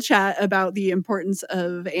little chat about the importance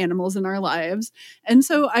of animals in our lives. And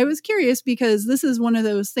so I was curious, because this is one of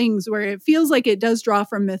those things where it feels like it does draw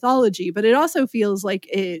from mythology, but it also feels like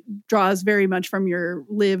it draws very much from your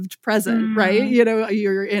lived present, right?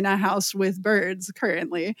 You're in a house with birds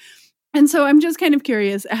currently. And so I'm just kind of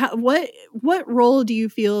curious, what role do you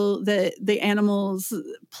feel that the animals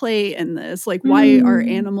play in this? Like, why are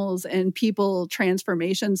animals and people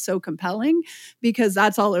transformations so compelling? Because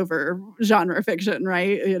that's all over genre fiction,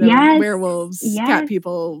 right? Werewolves, cat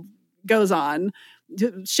people, goes on.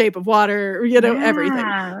 Shape of Water,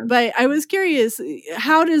 everything. But I was curious,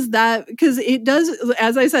 how does that, because it does,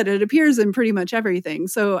 as I said, it appears in pretty much everything.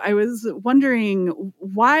 So I was wondering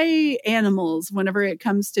why animals, whenever it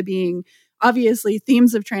comes to being obviously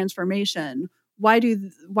themes of transformation, why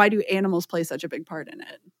do animals play such a big part in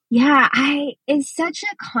it? Yeah, it's such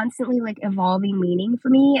a constantly evolving meaning for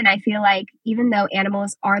me. And I feel like even though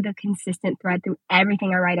animals are the consistent thread through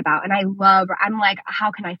everything I write about, and I'm like,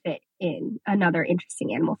 how can I fit in another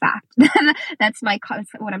interesting animal fact? That's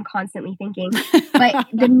what I'm constantly thinking. But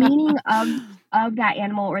the meaning of that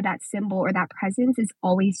animal or that symbol or that presence is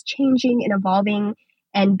always changing and evolving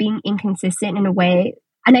and being inconsistent in a way.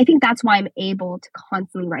 And I think that's why I'm able to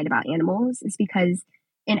constantly write about animals, is because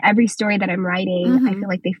in every story that I'm writing, I feel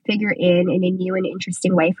like they figure in a new and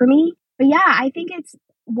interesting way for me. But yeah, I think it's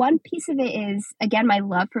one piece of it is, again, my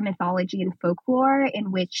love for mythology and folklore,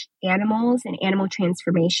 in which animals and animal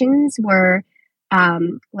transformations were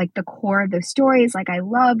the core of those stories. Like, I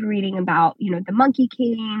love reading about, the Monkey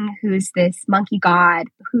King, who's this monkey god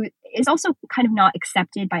who is also kind of not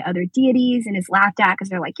accepted by other deities and is laughed at because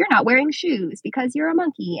they're like, you're not wearing shoes because you're a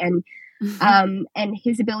monkey. And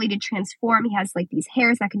his ability to transform, he has these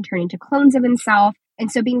hairs that can turn into clones of himself.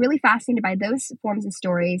 And so being really fascinated by those forms of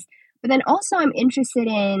stories. But then also I'm interested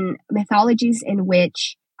in mythologies in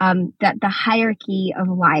which that the hierarchy of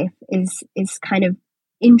life is kind of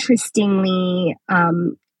interestingly,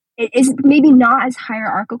 it is maybe not as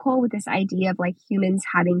hierarchical, with this idea of humans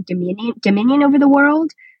having dominion over the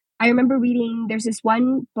world. I remember reading, there's this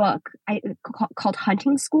one book called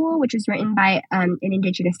Hunting School, which was written by an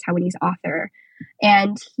indigenous Taiwanese author.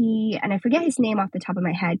 And I forget his name off the top of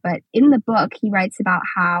my head, but in the book, he writes about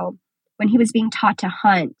how when he was being taught to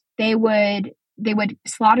hunt, they would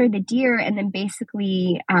slaughter the deer and then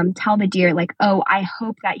basically tell the deer, I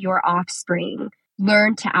hope that your offspring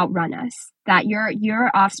learn to outrun us, that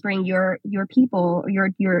your offspring, your people, your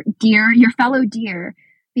deer, your fellow deer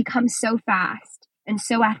become so fast and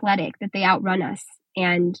so athletic that they outrun us,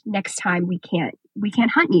 and next time we can't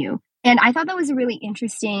hunt you. And I thought that was a really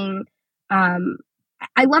interesting, I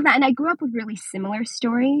love that. And I grew up with really similar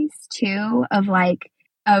stories too, of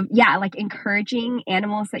encouraging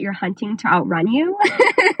animals that you're hunting to outrun you,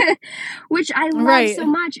 which I love so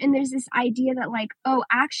much. And there's this idea that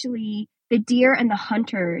actually the deer and the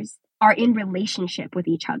hunters are in relationship with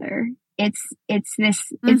each other. It's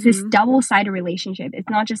this double-sided relationship. It's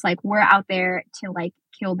not just we're out there to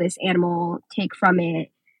kill this animal, take from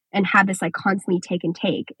it, and have this constantly take and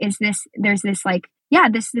take. There's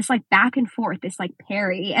this back and forth, this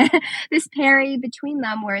parry, this parry between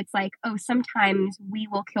them, where it's sometimes we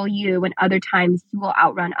will kill you and other times you will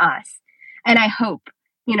outrun us. And I hope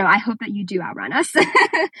that you do outrun us.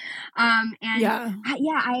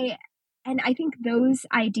 And I think those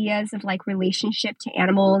ideas of like relationship to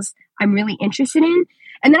animals, I'm really interested in.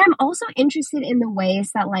 And then I'm also interested in the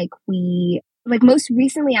ways that most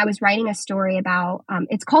recently I was writing a story about,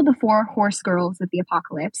 it's called The Four Horse Girls of the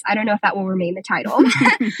Apocalypse. I don't know if that will remain the title,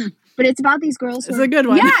 but it's about these girls who it's a good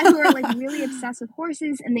one. who are like really obsessed with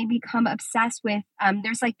horses, and they become obsessed with,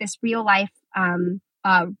 there's like this real life,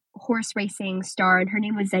 horse racing star, and her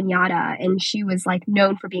name was Zenyatta, and she was like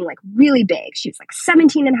known for being like really big. She was like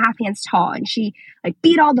 17 and a half hands tall, and she like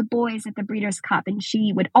beat all the boys at the Breeders' Cup, and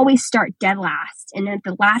she would always start dead last, and at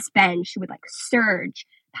the last bend she would like surge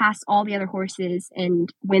past all the other horses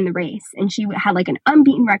and win the race, and she had like an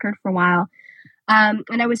unbeaten record for a while.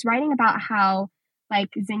 And I was writing about how like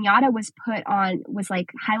Zenyatta was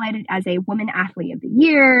like highlighted as a woman athlete of the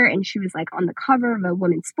year, and she was like on the cover of a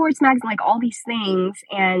women's sports magazine, like all these things.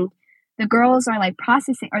 And the girls are like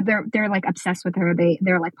processing, or they're like obsessed with her.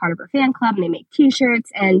 They're like part of her fan club, and they make t-shirts,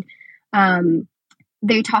 and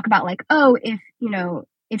they talk about like, oh,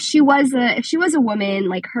 if she was a woman,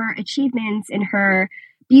 like her achievements and her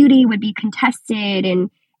beauty would be contested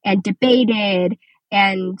and debated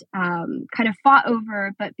and kind of fought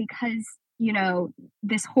over, but because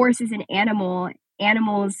this horse is an animal,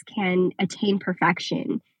 animals can attain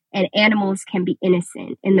perfection, and animals can be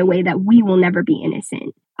innocent in the way that we will never be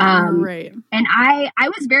innocent. Right. And I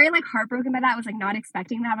was very like heartbroken by that. I was like not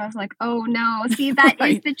expecting that. I was like, oh no, see, that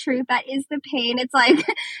right. is the truth. That is the pain. It's like,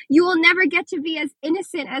 you will never get to be as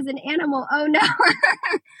innocent as an animal. Oh no.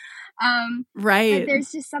 Right. But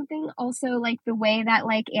there's just something also like the way that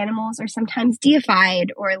like animals are sometimes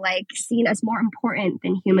deified or like seen as more important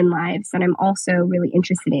than human lives that I'm also really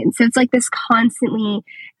interested in. So it's like this constantly,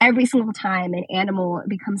 every single time an animal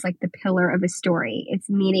becomes like the pillar of a story, its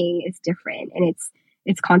meaning is different, and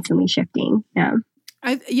it's constantly shifting. Yeah.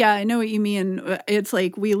 I know what you mean. It's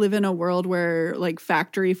like we live in a world where like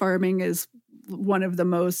factory farming is one of the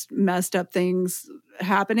most messed up things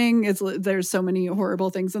happening. There's so many horrible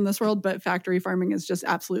things in this world, but factory farming is just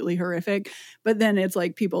absolutely horrific. But then it's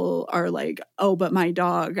like people are like, oh, but my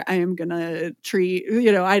dog, I am gonna treat,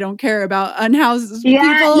 I don't care about unhoused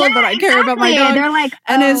people, but I care about my dog. They're like,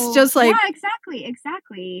 and it's just like, yeah,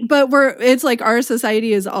 exactly. But it's like our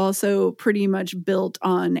society is also pretty much built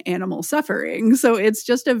on animal suffering. So it's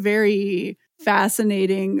just a very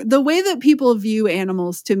fascinating, the way that people view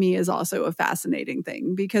animals to me is also a fascinating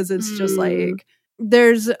thing, because it's just like,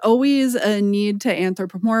 there's always a need to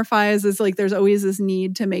anthropomorphize. It's like there's always this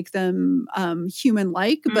need to make them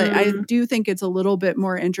human-like. But I do think it's a little bit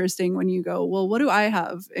more interesting when you go, well, what do I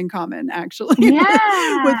have in common actually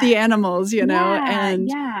with the animals, And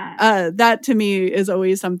that to me is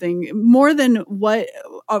always something more than what,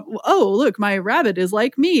 oh, look, my rabbit is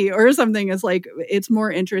like me or something. Is like, it's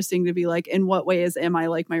more interesting to be like, in what ways am I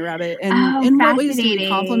like my rabbit? And in what ways do we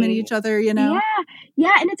complement each other, Yeah.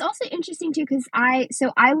 And it's also interesting too, because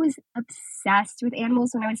I was obsessed with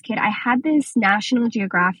animals when I was a kid. I had this National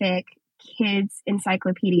Geographic kids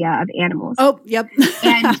encyclopedia of animals. Oh, yep.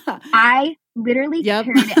 And I literally carried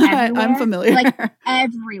it everywhere. I'm familiar. Like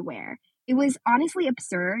everywhere. It was honestly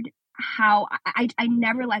absurd how I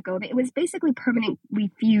never let go of it. It was basically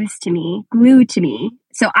permanently fused to me, glued to me.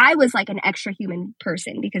 So I was like an extra human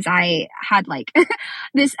person because I had like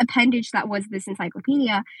this appendage that was this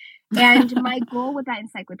encyclopedia. And my goal with that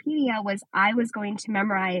encyclopedia was I was going to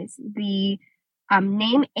memorize the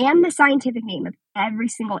name and the scientific name of every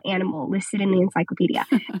single animal listed in the encyclopedia.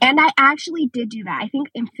 And I actually did do that. I think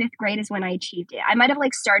in 5th grade is when I achieved it. I might have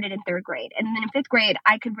like started in 3rd grade. And then in 5th grade,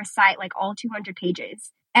 I could recite like all 200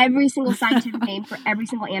 pages, every single scientific name for every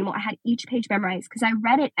single animal. I had each page memorized because I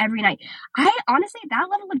read it every night. I honestly, that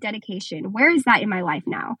level of dedication, where is that in my life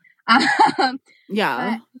now?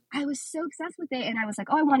 Yeah. I was so obsessed with it, and I was like,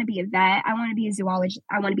 oh, I want to be a vet. I want to be a zoologist.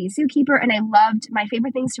 I want to be a zookeeper. And I loved, my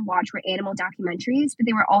favorite things to watch were animal documentaries, but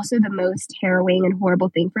they were also the most harrowing and horrible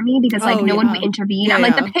thing for me because like no one would intervene. Yeah, I'm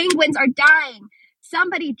like, the penguins are dying.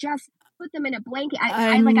 Somebody just put them in a blanket.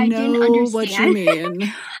 I didn't understand what you mean.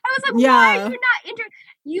 I was like, why are you not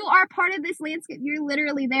you are part of this landscape. You're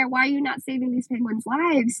literally there. Why are you not saving these penguins'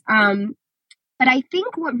 lives? But I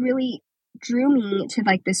think what really drew me to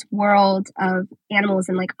like this world of animals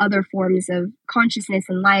and like other forms of consciousness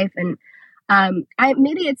and life, and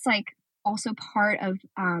maybe it's like also part of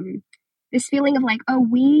this feeling of like, oh,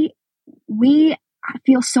 we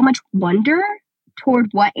feel so much wonder toward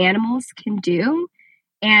what animals can do,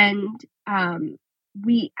 and I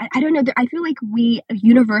don't know, I feel like we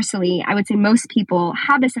universally, I would say most people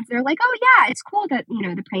have a sense, they're like, oh yeah, it's cool that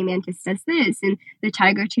the praying mantis does this and the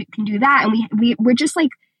tiger can do that, and we're just like,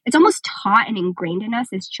 it's almost taught and ingrained in us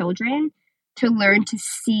as children to learn to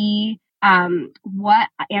see what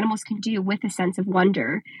animals can do with a sense of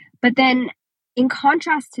wonder. But then in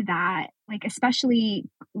contrast to that, like, especially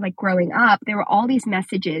like growing up, there were all these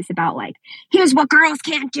messages about like, here's what girls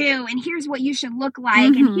can't do, and here's what you should look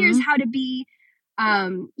like, and here's how to be,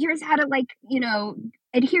 here's how to, like, you know,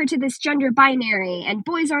 adhere to this gender binary, and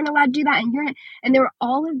boys aren't allowed to do that, and there were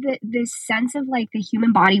all of this sense of like the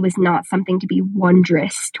human body was not something to be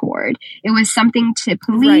wondrous toward. It was something to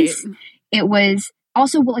police. Right. It was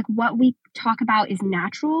also like what we talk about is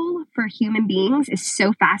natural for human beings is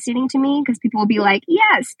so fascinating to me, because people will be like,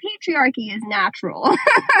 yes, patriarchy is natural.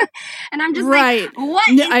 And I'm just like,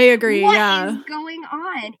 I agree. What is going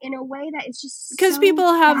on in a way that is just because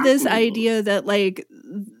people have this idea that like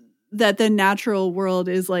that the natural world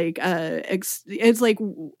is like it's like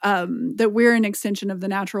that we're an extension of the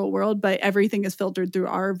natural world, but everything is filtered through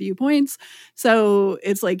our viewpoints. So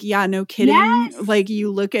it's like, yeah, no kidding. Yes. Like you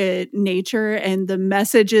look at nature and the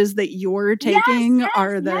messages that you're taking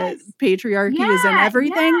are that patriarchy is in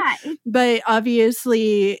everything. Yeah. But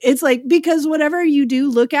obviously it's like, because whatever you do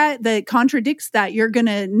look at that contradicts that, you're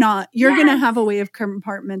gonna have a way of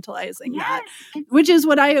compartmentalizing that, which is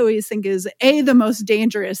what I always think is the most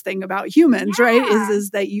dangerous thing about humans, right?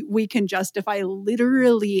 Is that we can justify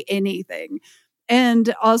literally anything.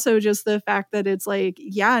 And also just the fact that it's like,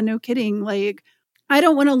 yeah, no kidding. Like, I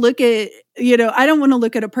don't want to look at, I don't want to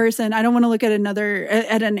look at a person. I don't want to look at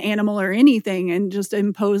at an animal or anything and just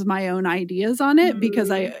impose my own ideas on it,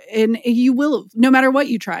 because you will, no matter what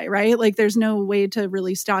you try, right? Like there's no way to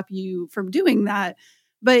really stop you from doing that.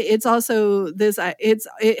 But it's also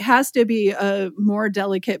it has to be a more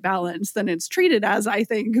delicate balance than it's treated as, I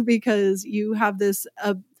think, because you have this,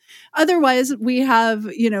 otherwise we have,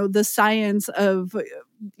 the science of,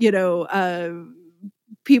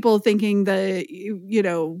 people thinking that,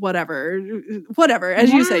 whatever,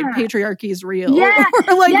 as you say, patriarchy is real,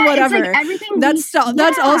 or like whatever. Like everything that's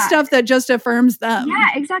all stuff that just affirms them. Yeah,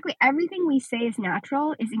 exactly. Everything we say is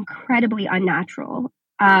natural is incredibly unnatural.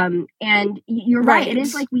 And you're right. It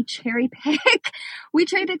is like we cherry pick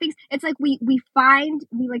things. It's like we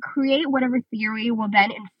like create whatever theory will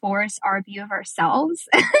then enforce our view of ourselves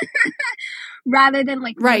rather than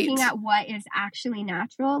like looking at what is actually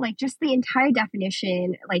natural. Like just the entire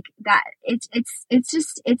definition, like that, it's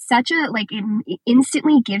such a, like, it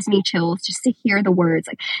instantly gives me chills just to hear the words,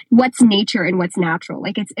 like what's nature and what's natural.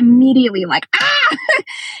 Like it's immediately like,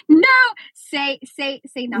 no, say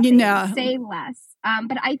nothing, say less.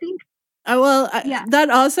 But I think, that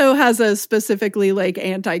also has a specifically like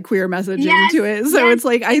anti-queer messaging to it. So it's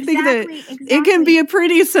like, I think that it can be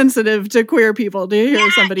pretty sensitive to queer people to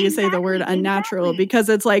hear somebody say the word unnatural, because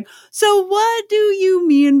it's like, so what do you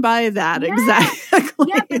mean by that exactly?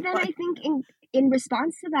 Yeah, but then I think in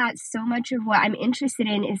response to that, so much of what I'm interested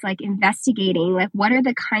in is like investigating, like what are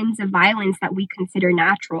the kinds of violence that we consider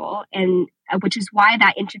natural, and which is why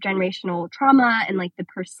that intergenerational trauma and like the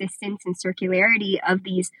persistence and circularity of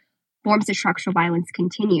these forms of structural violence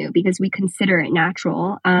continue, because we consider it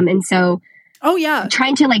natural. And so,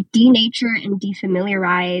 trying to like denature and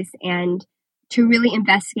defamiliarize and to really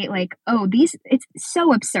investigate, like, it's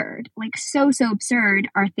so absurd, like so absurd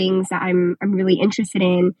are things that I'm really interested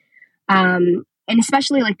in. And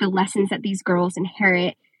especially like the lessons that these girls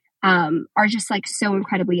inherit are just like so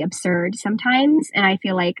incredibly absurd sometimes. And I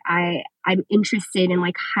feel like I'm interested in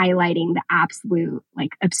like highlighting the absolute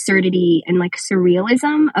like absurdity and like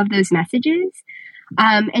surrealism of those messages.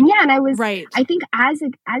 And I was, I think as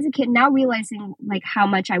a kid, now realizing like how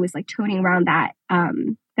much I was like toting around that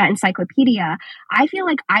encyclopedia, I feel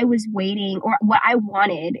like I was waiting, or what I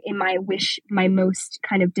wanted in my most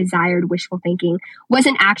kind of desired wishful thinking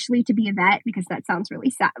wasn't actually to be a vet, because that sounds really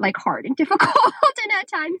sad, like hard and difficult and at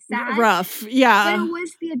times sad. Rough. Yeah. But it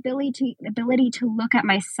was the ability to look at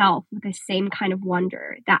myself with the same kind of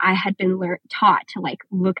wonder that I had been taught to like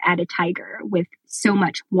look at a tiger with so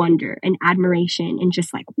much wonder and admiration and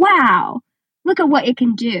just like, wow, look at what it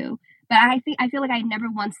can do. But I feel like I never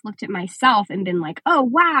once looked at myself and been like, oh,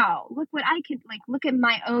 wow, look what I could, like, look at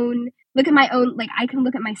my own, like, I can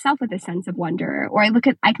look at myself with a sense of wonder, or I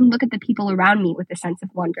can look at the people around me with a sense of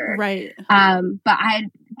wonder. Right. But I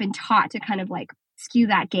had been taught to kind of like skew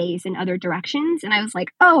that gaze in other directions. And I was like,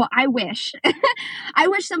 oh, I wish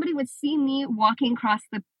somebody would see me walking across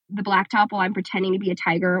the blacktop while I'm pretending to be a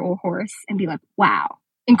tiger or horse and be like, wow,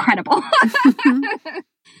 incredible.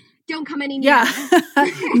 Don't come any nearer. Yeah.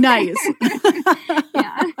 Nice.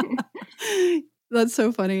 Yeah. That's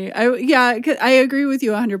so funny. I agree with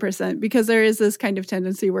you 100% because there is this kind of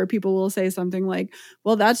tendency where people will say something like,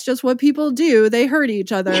 well, that's just what people do. They hurt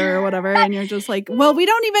each other or whatever. And you're just like, well, we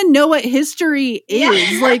don't even know what history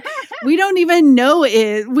is. Like, we don't even know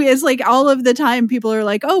it. It's like all of the time people are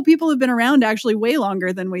like, oh, people have been around actually way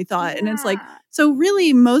longer than we thought. And it's like, so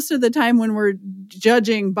really most of the time when we're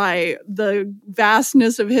judging by the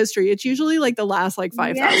vastness of history, it's usually like the last like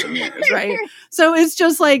 5,000 years, right? So it's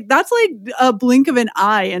just like, that's like a blink of an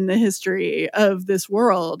eye in the history of this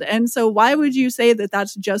world. And so why would you say that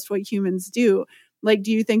that's just what humans do? Like,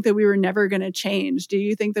 do you think that we were never going to change? Do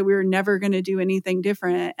you think that we were never going to do anything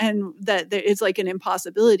different? And that it's like an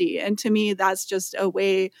impossibility. And to me, that's just a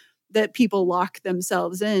way that people lock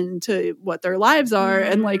themselves into what their lives are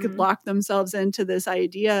and like lock themselves into this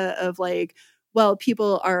idea of like, well,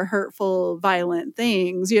 people are hurtful, violent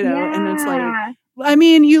things, you know? And it's like, I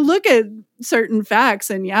mean, you look at certain facts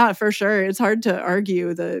and yeah, for sure, it's hard to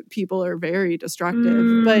argue that people are very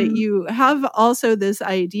destructive, but you have also this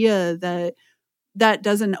idea that that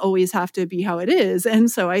doesn't always have to be how it is. And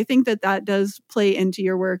so I think that that does play into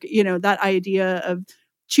your work, you know, that idea of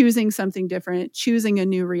choosing something different, choosing a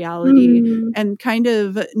new reality, and kind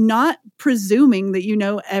of not presuming that you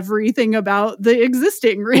know everything about the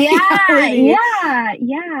existing reality.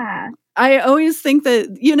 Yeah. I always think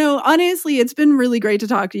that, you know, honestly, it's been really great to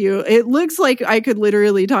talk to you. It looks like I could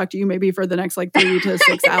literally talk to you maybe for the next like 3 to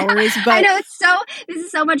 6 hours. But I know this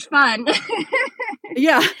is so much fun.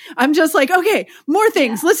 Yeah. I'm just like, okay, more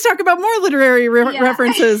things. Let's talk about more literary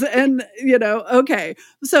references. And, you know, okay.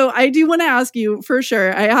 So I do want to ask you for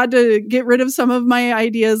sure. I had to get rid of some of my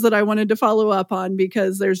ideas that I wanted to follow up on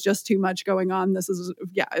because there's just too much going on. This is,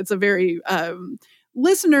 it's a very,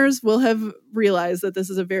 listeners will have realized that this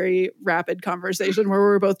is a very rapid conversation where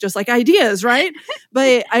we're both just like ideas, right?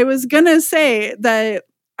 But I was going to say that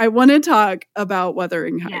I want to talk about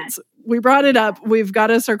Wuthering Heights. Yes. We brought it up. We've got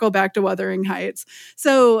to circle back to Wuthering Heights.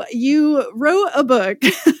 So you wrote a book.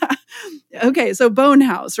 Okay, so Bone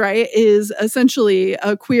House, right, is essentially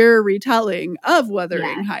a queer retelling of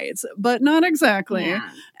Wuthering Heights, but not exactly. Yeah.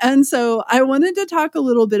 And so I wanted to talk a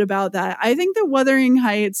little bit about that. I think that Wuthering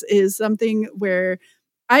Heights is something where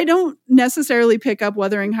I don't necessarily pick up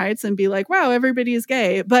Wuthering Heights and be like, wow, everybody is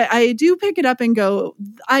gay. But I do pick it up and go,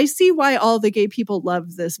 I see why all the gay people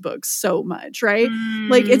love this book so much, right?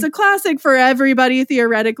 Like, it's a classic for everybody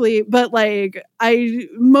theoretically, but like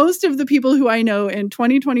most of the people who I know in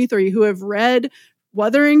 2023 who have read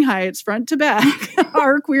Wuthering Heights front to back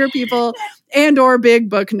are queer people and or big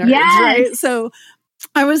book nerds, right? So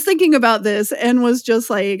I was thinking about this and was just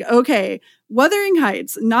like, okay, Wuthering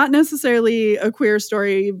Heights, not necessarily a queer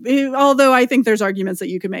story, although I think there's arguments that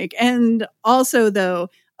you can make. And also, though,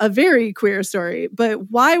 a very queer story. But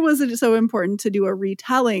why was it so important to do a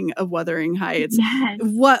retelling of Wuthering Heights? Yes.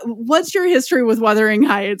 What's your history with Wuthering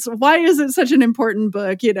Heights? Why is it such an important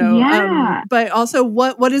book? You know, but also,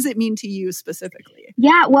 what does it mean to you specifically?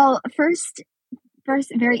 Yeah, well, first,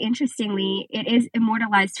 very interestingly, it is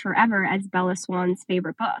immortalized forever as Bella Swan's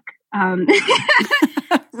favorite book.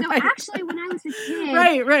 So actually, when I was a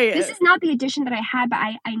kid, right. This is not the edition that I had, but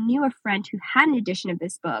I knew a friend who had an edition of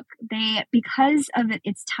this book. Because of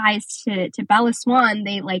its ties to Bella Swan,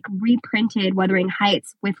 they like reprinted Wuthering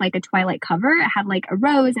Heights with like a Twilight cover. It had like a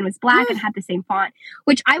rose and was black and had the same font,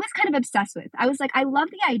 which I was kind of obsessed with. I was like, I love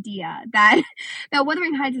the idea that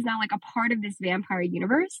Wuthering Heights is now like a part of this vampire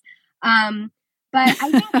universe. But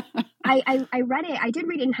I think I read it. I did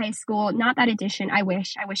read it in high school. Not that edition. I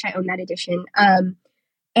wish I owned that edition.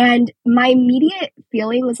 And my immediate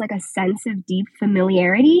feeling was like a sense of deep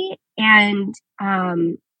familiarity. And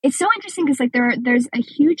it's so interesting because like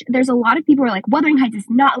there's a lot of people who are like, Wuthering Heights is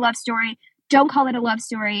not a love story. Don't call it a love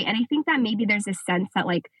story. And I think that maybe there's a sense that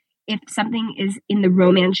like if something is in the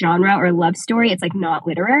romance genre or love story, it's like not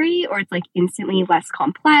literary, or it's like instantly less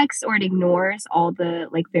complex, or it ignores all the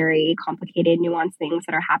like very complicated, nuanced things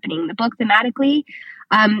that are happening in the book thematically.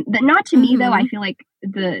 Not to me though. I feel like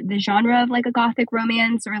the genre of like a gothic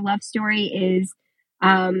romance or a love story is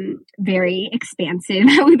very expansive.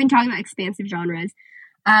 We've been talking about expansive genres.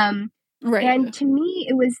 Right. And to me,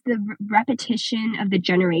 it was the repetition of the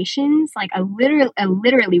generations, like a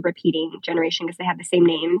literally repeating generation because they have the same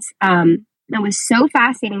names. That was so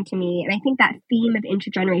fascinating to me. And I think that theme of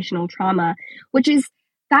intergenerational trauma, which is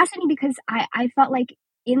fascinating because I felt like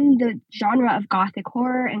in the genre of gothic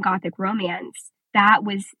horror and gothic romance, that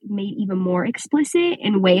was made even more explicit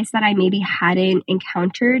in ways that I maybe hadn't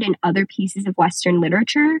encountered in other pieces of Western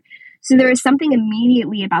literature. So there was something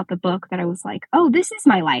immediately about the book that I was like, oh, this is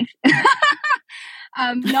my life.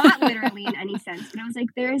 Not literally in any sense, but I was like,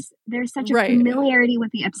 there's such a Right. familiarity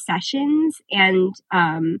with the obsessions and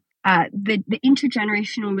the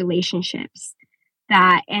intergenerational relationships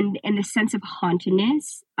that and the sense of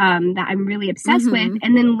hauntedness that I'm really obsessed with.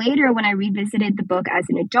 And then later, when I revisited the book as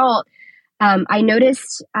an adult, I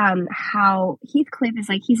noticed how Heathcliff is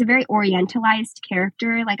like, he's a very orientalized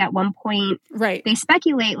character. Like at one point, Right. they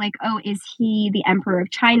speculate like, oh, is he the Emperor of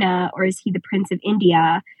China or is he the Prince of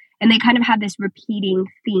India? And they kind of have this repeating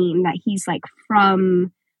theme that he's like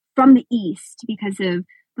from the East because of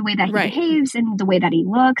the way that he behaves and the way that he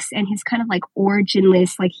looks and his kind of like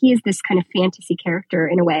originless, like he is this kind of fantasy character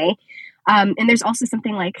in a way. And there's also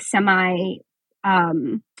something like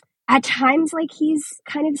at times, like he's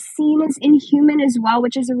kind of seen as inhuman as well,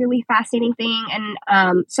 which is a really fascinating thing.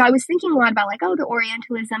 And so I was thinking a lot about like, oh, the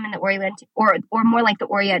Orientalism and or more like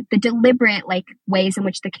the deliberate like ways in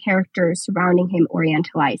which the characters surrounding him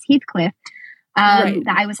Orientalize Heathcliff.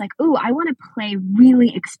 That I was like, oh, I want to play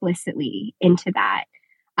really explicitly into that.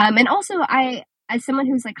 And also, I, as someone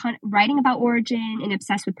who's like writing about origin and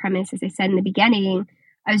obsessed with premise, as I said in the beginning,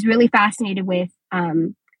 I was really fascinated with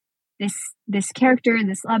this character,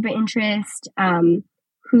 this love interest,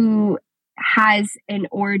 who has an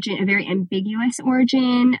origin, a very ambiguous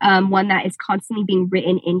origin, one that is constantly being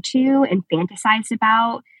written into and fantasized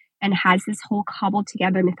about, and has this whole cobbled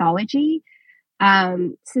together mythology.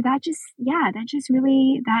 So that just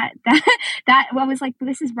really that I was like,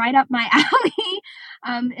 this is right up my alley.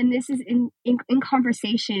 And this is in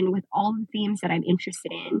conversation with all the themes that I'm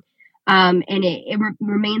interested in. And it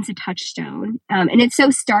remains a touchstone. And it's so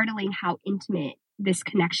startling how intimate this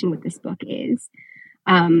connection with this book is,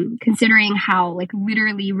 considering how like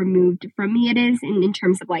literally removed from me it is in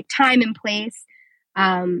terms of like time and place.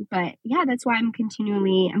 But yeah, that's why I'm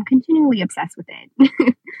continually obsessed with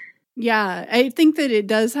it. Yeah, I think that it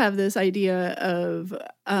does have this idea of,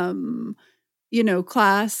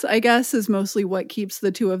 class, I guess, is mostly what keeps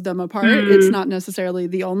the two of them apart. It's not necessarily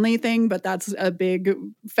the only thing, but that's a big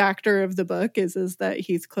factor of the book is that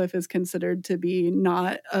Heathcliff is considered to be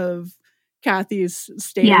not of Cathy's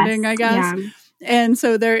standing, I guess. Yeah. And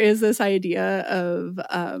so there is this idea of,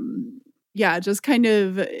 just kind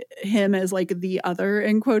of him as like the other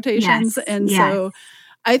in quotations. Yes. And so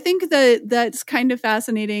I think that that's kind of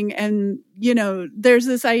fascinating. And, there's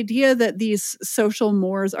this idea that these social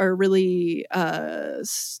mores are really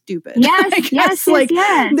stupid. Yes, yes.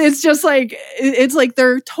 It's just like, it's like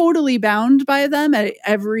they're totally bound by them at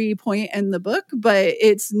every point in the book, but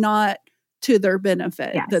it's not to their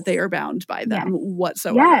benefit that they are bound by them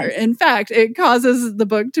whatsoever. Yes. In fact, it causes the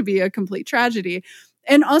book to be a complete tragedy.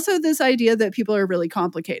 And also this idea that people are really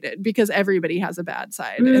complicated because everybody has a bad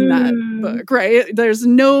side in that book, right? There's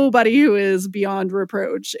nobody who is beyond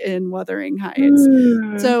reproach in Wuthering Heights.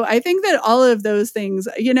 So I think that all of those things,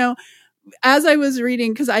 as I was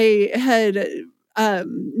reading, because I had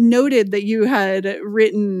noted that you had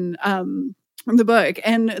written the book,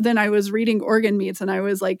 and then I was reading Organ Meats, and I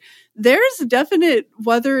was like, there's definite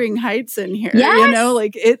Wuthering Heights in here.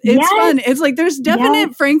 It's fun. It's like there's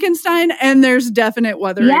definite Frankenstein and there's definite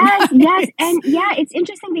Wuthering Heights. And it's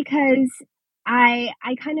interesting because I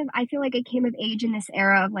feel like I came of age in this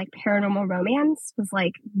era of like paranormal romance was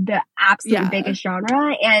like the absolute biggest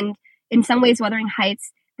genre, and in some ways Wuthering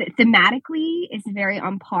Heights thematically is very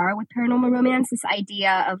on par with paranormal romance. This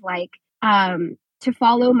idea of like to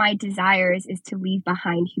follow my desires is to leave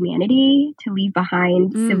behind humanity, to leave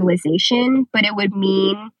behind civilization, but it would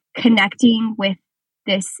mean connecting with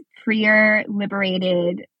this freer,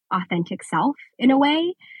 liberated, authentic self in a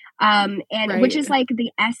way. Which is like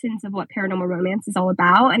the essence of what paranormal romance is all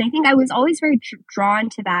about. And I think I was always very drawn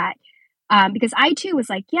to that because I too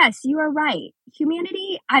was like, yes, you are right.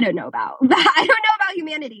 Humanity, I don't know about. I don't know about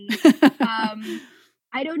humanity.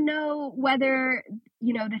 I don't know whether,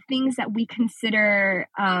 the things that we consider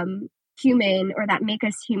human or that make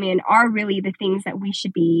us human are really the things that we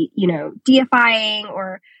should be, deifying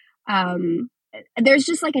or there's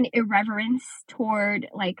just like an irreverence toward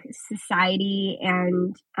like society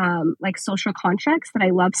and like social contracts that I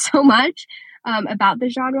love so much about the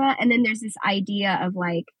genre. And then there's this idea of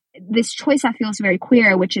like this choice that feels very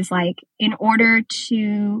queer, which is like in order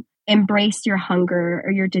to embrace your hunger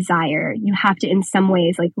or your desire, you have to in some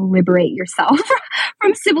ways like liberate yourself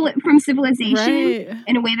from civilization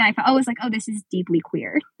in a way that I felt, I was like, oh, this is deeply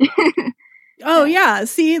queer. Oh yeah,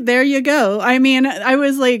 see, there you go. I mean, I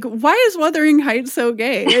was like, why is Wuthering Heights so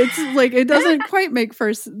gay? It's like, it doesn't quite make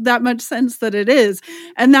that much sense that it is.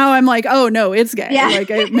 And now I'm like, oh no, it's gay. Yeah.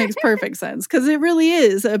 Like it makes perfect sense because it really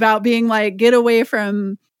is about being like, get away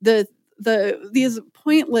from the these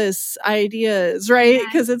pointless ideas, right?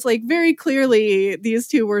 Because it's like very clearly these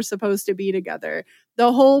two were supposed to be together.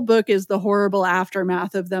 The whole book is the horrible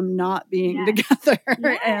aftermath of them not being together.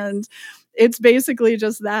 And it's basically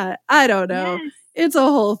just that. I don't know. It's a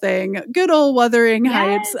whole thing. Good old Wuthering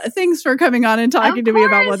Heights. Thanks for coming on and talking to me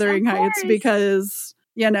about Wuthering Heights, because,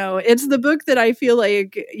 it's the book that I feel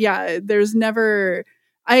like, there's never...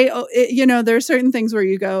 there's certain things where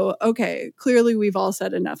you go, okay, clearly we've all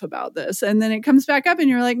said enough about this. And then it comes back up and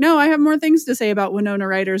you're like, no, I have more things to say about Winona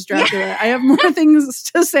Ryder's Dracula. I have more things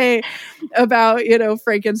to say about,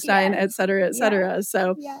 Frankenstein, et cetera, et cetera.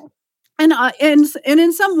 So, and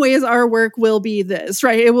in some ways our work will be this,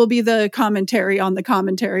 right? It will be the commentary on the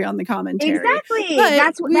commentary on the commentary. Exactly.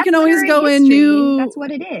 But we can always go in new. That's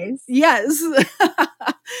what it is. Yes.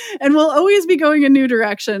 And we'll always be going in new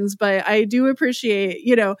directions. But I do appreciate,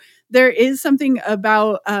 there is something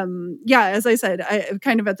about, as I said, I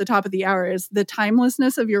kind of at the top of the hour is the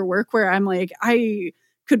timelessness of your work, where I'm like, I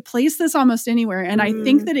could place this almost anywhere. And I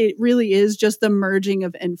think that it really is just the merging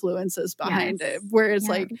of influences behind it, where it's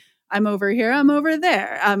like, I'm over here, I'm over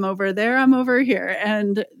there, I'm over there, I'm over here.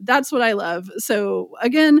 And that's what I love. So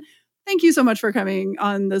again, thank you so much for coming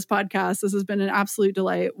on this podcast. This has been an absolute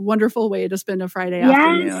delight. Wonderful way to spend a Friday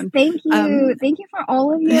afternoon. Thank you. Thank you for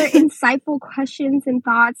all of your insightful questions and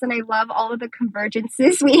thoughts. And I love all of the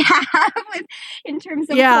convergences we have in terms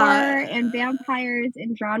of horror and vampires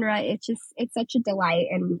and genre. It's such a delight.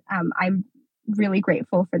 And I'm really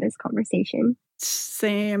grateful for this conversation.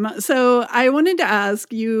 Same. So I wanted to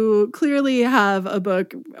ask, you clearly have a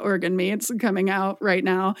book, Organ Meats, coming out right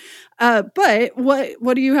now. But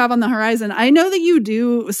what do you have on the horizon? I know that you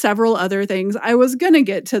do several other things. I was going to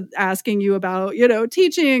get to asking you about,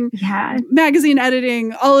 teaching, magazine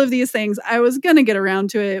editing, all of these things. I was going to get around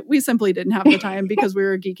to it. We simply didn't have the time because we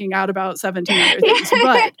were geeking out about 17 other things.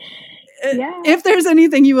 But if there's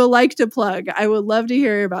anything you would like to plug, I would love to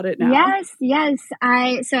hear about it now. Yes.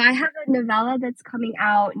 I have a novella that's coming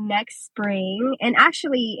out next spring. And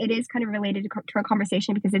actually, it is kind of related to our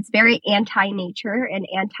conversation because it's very anti-nature and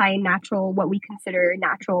anti-natural, what we consider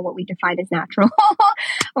natural, what we define as natural,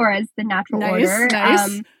 or as the natural order.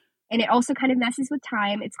 Nice. And it also kind of messes with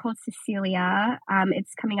time. It's called Cecilia.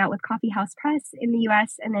 It's coming out with Coffee House Press in the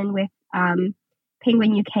US and then with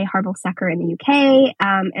Penguin UK, Harvill Secker in the UK.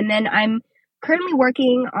 And then I'm currently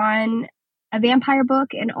working on a vampire book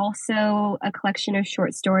and also a collection of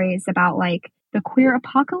short stories about like the queer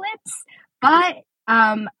apocalypse. But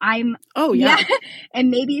and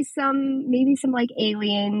maybe some like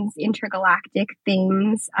aliens, intergalactic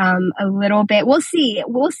things, a little bit. We'll see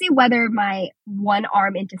whether my one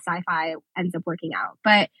arm into sci-fi ends up working out.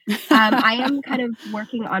 But I am kind of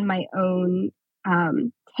working on my own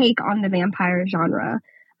take on the vampire genre.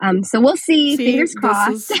 So we'll see. Fingers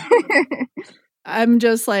crossed. I'm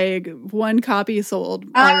just like one copy sold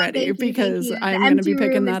already because I'm going to be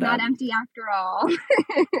picking that up. Not empty after all.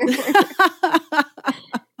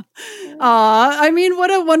 I mean,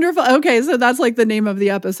 what a wonderful. Okay, so that's like the name of the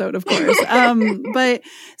episode, of course. But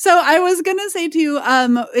so I was gonna say too,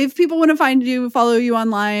 if people want to find you, follow you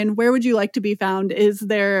online, where would you like to be found? Is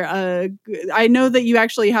there I know that you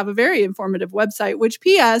actually have a very informative website. Which,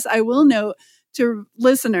 P.S., I will note to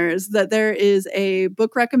listeners that there is a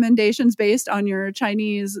book recommendations based on your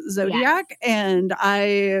Chinese zodiac, and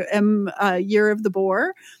I am Year of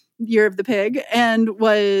the Pig, and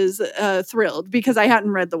was thrilled because I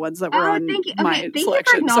hadn't read the ones that were on my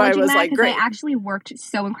selection. So I was like, great. I actually worked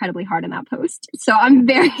so incredibly hard on that post. So I'm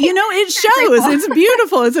very, it shows. It's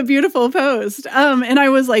beautiful. It's a beautiful post. And I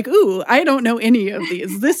was like, ooh, I don't know any of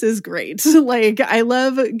these. This is great. Like, I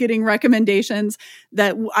love getting recommendations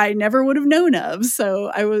that I never would have known of.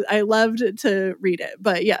 So I loved to read it.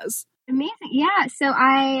 But yes. Amazing. Yeah. So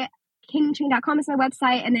KaymingChang.com is my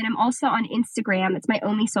website, and then I'm also on Instagram. It's my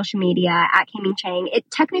only social media at KaymingChang.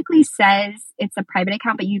 It technically says it's a private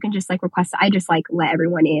account, but you can just like request. I just like let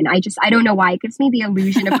everyone in. I don't know why. It gives me the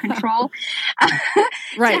illusion of control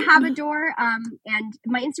right. to have a door. And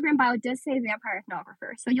my Instagram bio does say vampire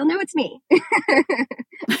ethnographer, so you'll know it's me.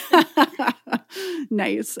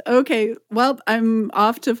 Nice. Okay. Well, I'm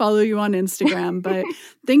off to follow you on Instagram, but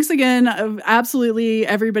thanks again. Absolutely.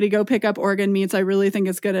 Everybody go pick up Organ Meats. I really think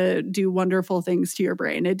it's going to do wonderful things to your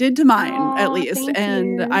brain. It did to mine, at least.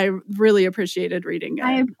 And I really appreciated reading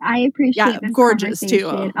it. I appreciate this gorgeous too.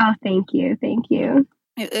 Oh, thank you. Thank you.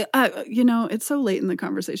 It's so late in the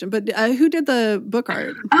conversation, but who did the book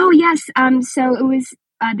art? Oh, yes. So it was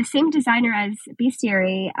the same designer as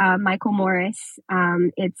Bestiary, Michael Morris.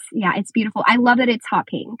 It's beautiful. I love that it's hot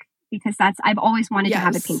pink because I've always wanted to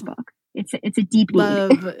have a pink book. It's a deep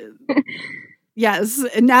need. Yes.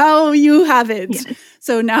 Now you have it. Yes.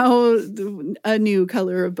 So now a new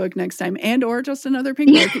color of book next time, and or just another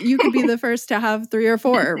pink book. You could be the first to have 3 or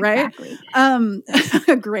 4, right?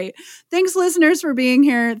 Exactly. Great. Thanks, listeners, for being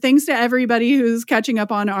here. Thanks to everybody who's catching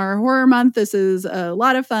up on our horror month. This is a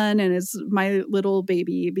lot of fun, and it's my little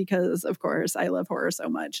baby because, of course, I love horror so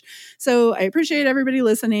much. So I appreciate everybody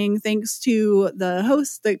listening. Thanks to the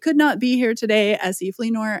hosts that could not be here today, S.E.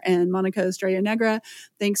 Fleenor and Monica Estrella Negra.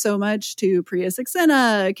 Thanks so much to Priya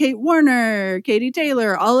Saxena, Kate Warner, Katie Taylor,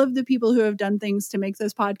 all of the people who have done things to make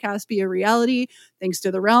this podcast be a reality. Thanks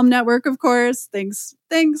to the Realm Network, of course. Thanks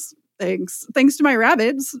to my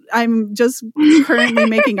rabbits. I'm just currently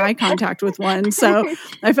making eye contact with one. So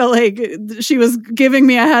I felt like she was giving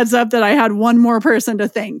me a heads up that I had one more person to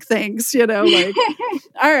thank. Thanks, all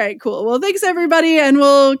right, cool. Well, thanks everybody. And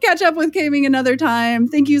we'll catch up with Kaming another time.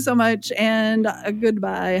 Thank you so much. And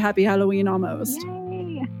goodbye. Happy Halloween almost.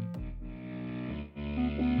 Yay.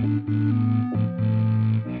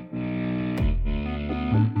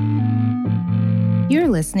 You're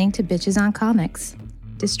listening to Bitches on Comics,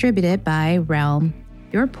 distributed by Realm,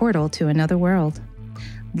 your portal to another world.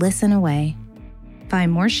 Listen away. Find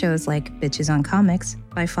more shows like Bitches on Comics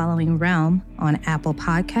by following Realm on Apple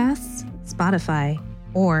Podcasts, Spotify,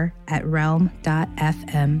 or at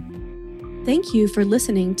realm.fm. Thank you for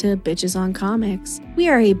listening to Bitches on Comics. We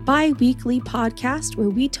are a bi-weekly podcast where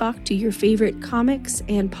we talk to your favorite comics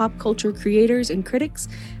and pop culture creators and critics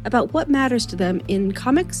about what matters to them in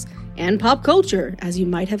comics and pop culture, as you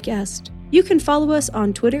might have guessed. You can follow us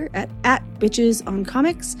on Twitter at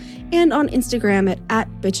 @BitchesOnComics and on Instagram at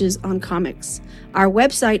 @BitchesOnComics. Our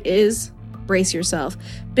website is, brace yourself,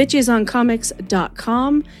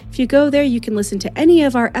 bitchesoncomics.com. If you go there, you can listen to any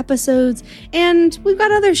of our episodes, and we've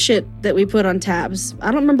got other shit that we put on tabs.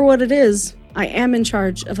 I don't remember what it is. I am in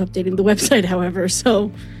charge of updating the website, however, so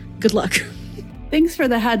good luck. Thanks for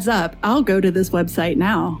the heads up. I'll go to this website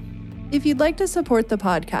now. If you'd like to support the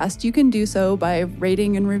podcast, you can do so by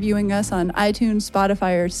rating and reviewing us on iTunes,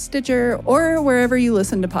 Spotify, or Stitcher, or wherever you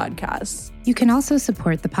listen to podcasts. You can also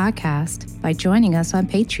support the podcast by joining us on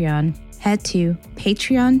Patreon. Head to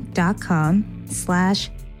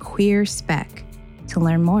patreon.com/queerspec to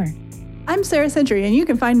learn more. I'm Sarah Century, and you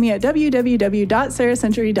can find me at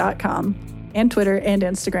www.sarahcentury.com and Twitter and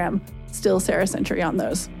Instagram. Still Sarah Century on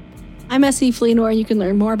those. I'm S.E. Fleenor, and you can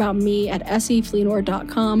learn more about me at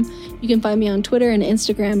sefleenor.com. You can find me on Twitter and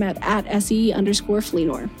Instagram at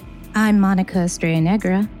 @SE_Fleenor. I'm Monica Estrella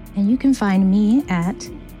Negra, and you can find me at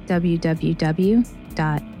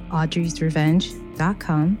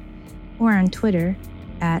www.audreysrevenge.com or on Twitter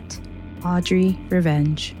at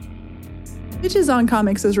AudreyRevenge. Bitches on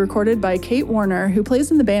Comics is recorded by Kate Warner, who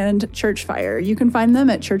plays in the band Churchfire. You can find them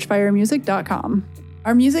at churchfiremusic.com.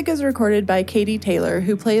 Our music is recorded by Katie Taylor,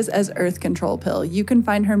 who plays as Earth Control Pill. You can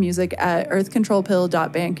find her music at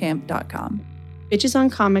earthcontrolpill.bandcamp.com. Bitches on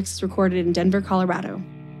Comics is recorded in Denver, Colorado.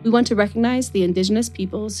 We want to recognize the indigenous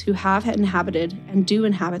peoples who have inhabited and do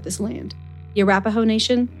inhabit this land: the Arapaho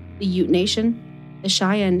Nation, the Ute Nation, the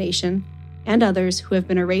Cheyenne Nation, and others who have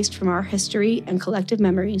been erased from our history and collective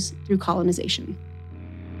memories through colonization.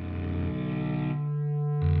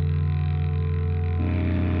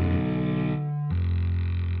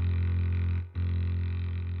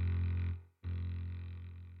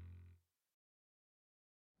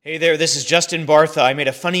 Hey there, this is Justin Bartha. I made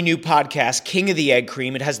a funny new podcast, King of the Egg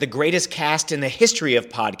Cream. It has the greatest cast in the history of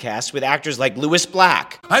podcasts with actors like Louis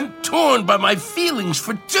Black. I'm torn by my feelings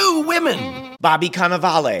for 2 women. Bobby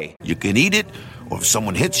Cannavale. You can eat it, or if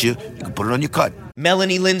someone hits you, you can put it on your cut.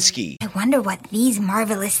 Melanie Linsky. I wonder what these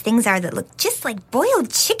marvelous things are that look just like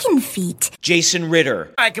boiled chicken feet. Jason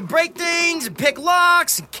Ritter. I can break things and pick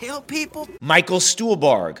locks and kill people. Michael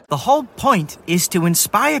Stuhlbarg. The whole point is to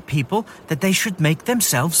inspire people that they should make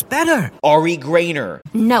themselves better. Ari Grainer.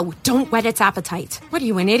 No, don't whet its appetite. What are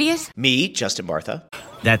you, an idiot? Me, Justin Bartha.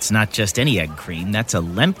 That's not just any egg cream, that's a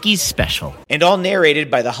Lemke's special. And all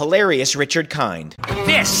narrated by the hilarious Richard Kind.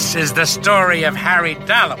 This is the story of Harry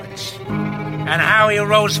Dalowitz and how he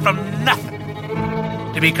rose from nothing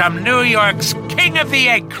to become New York's King of the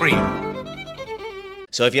Egg Cream.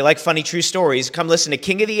 So if you like funny true stories, come listen to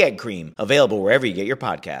King of the Egg Cream, available wherever you get your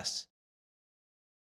podcasts.